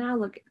 and now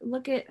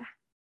look at.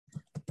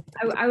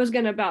 I was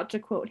about to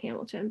quote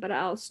Hamilton, but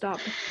I'll stop.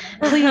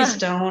 Please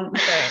don't.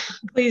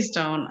 Please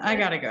don't. I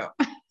gotta go.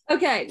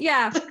 Okay,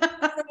 yeah.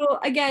 So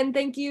again,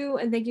 thank you,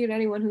 and thank you to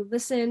anyone who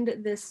listened.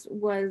 This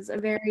was a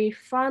very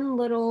fun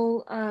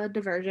little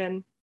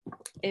diversion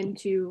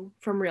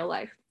from real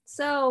life.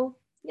 So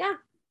yeah,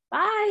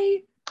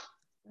 bye.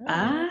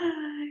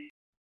 Bye.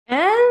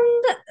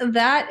 And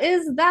that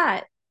is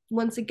that.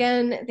 Once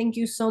again, thank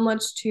you so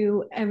much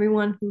to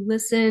everyone who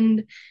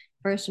listened.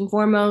 First and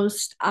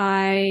foremost,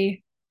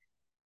 I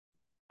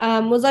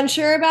was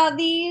unsure about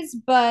these,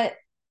 but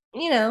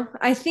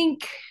I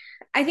think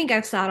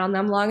I've sat on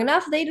them long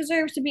enough. They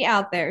deserve to be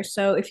out there.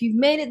 So if you've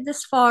made it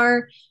this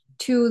far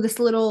to this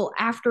little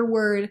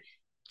afterword,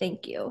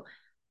 thank you.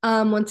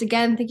 Once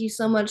again, thank you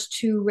so much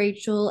to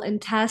Rachel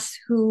and Tess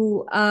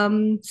who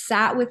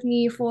sat with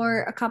me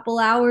for a couple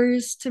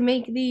hours to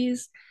make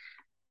these.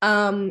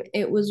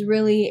 It was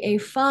really a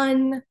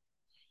fun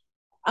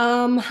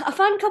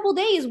couple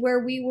days where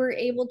we were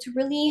able to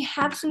really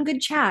have some good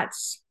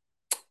chats.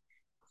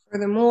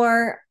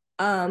 Furthermore,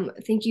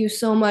 thank you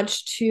so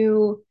much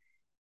to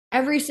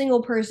every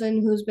single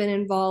person who's been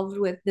involved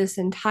with this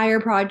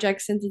entire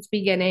project since its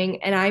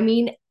beginning. And I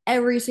mean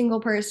every single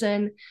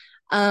person.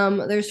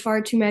 There's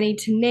far too many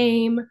to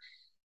name,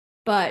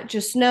 but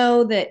just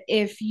know that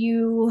if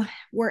you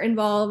were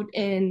involved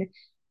in,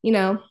 you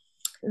know,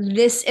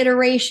 this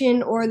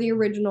iteration or the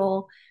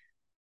original,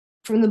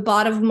 from the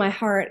bottom of my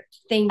heart,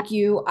 thank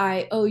you.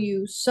 I owe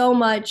you so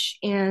much.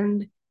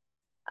 And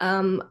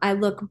I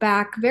look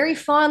back very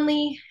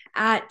fondly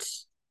at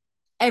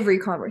every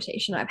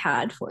conversation I've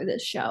had for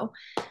this show.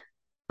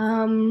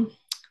 Um,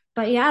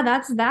 but yeah,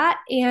 that's that.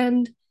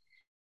 And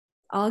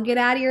I'll get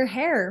out of your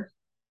hair.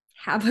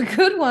 Have a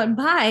good one.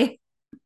 Bye.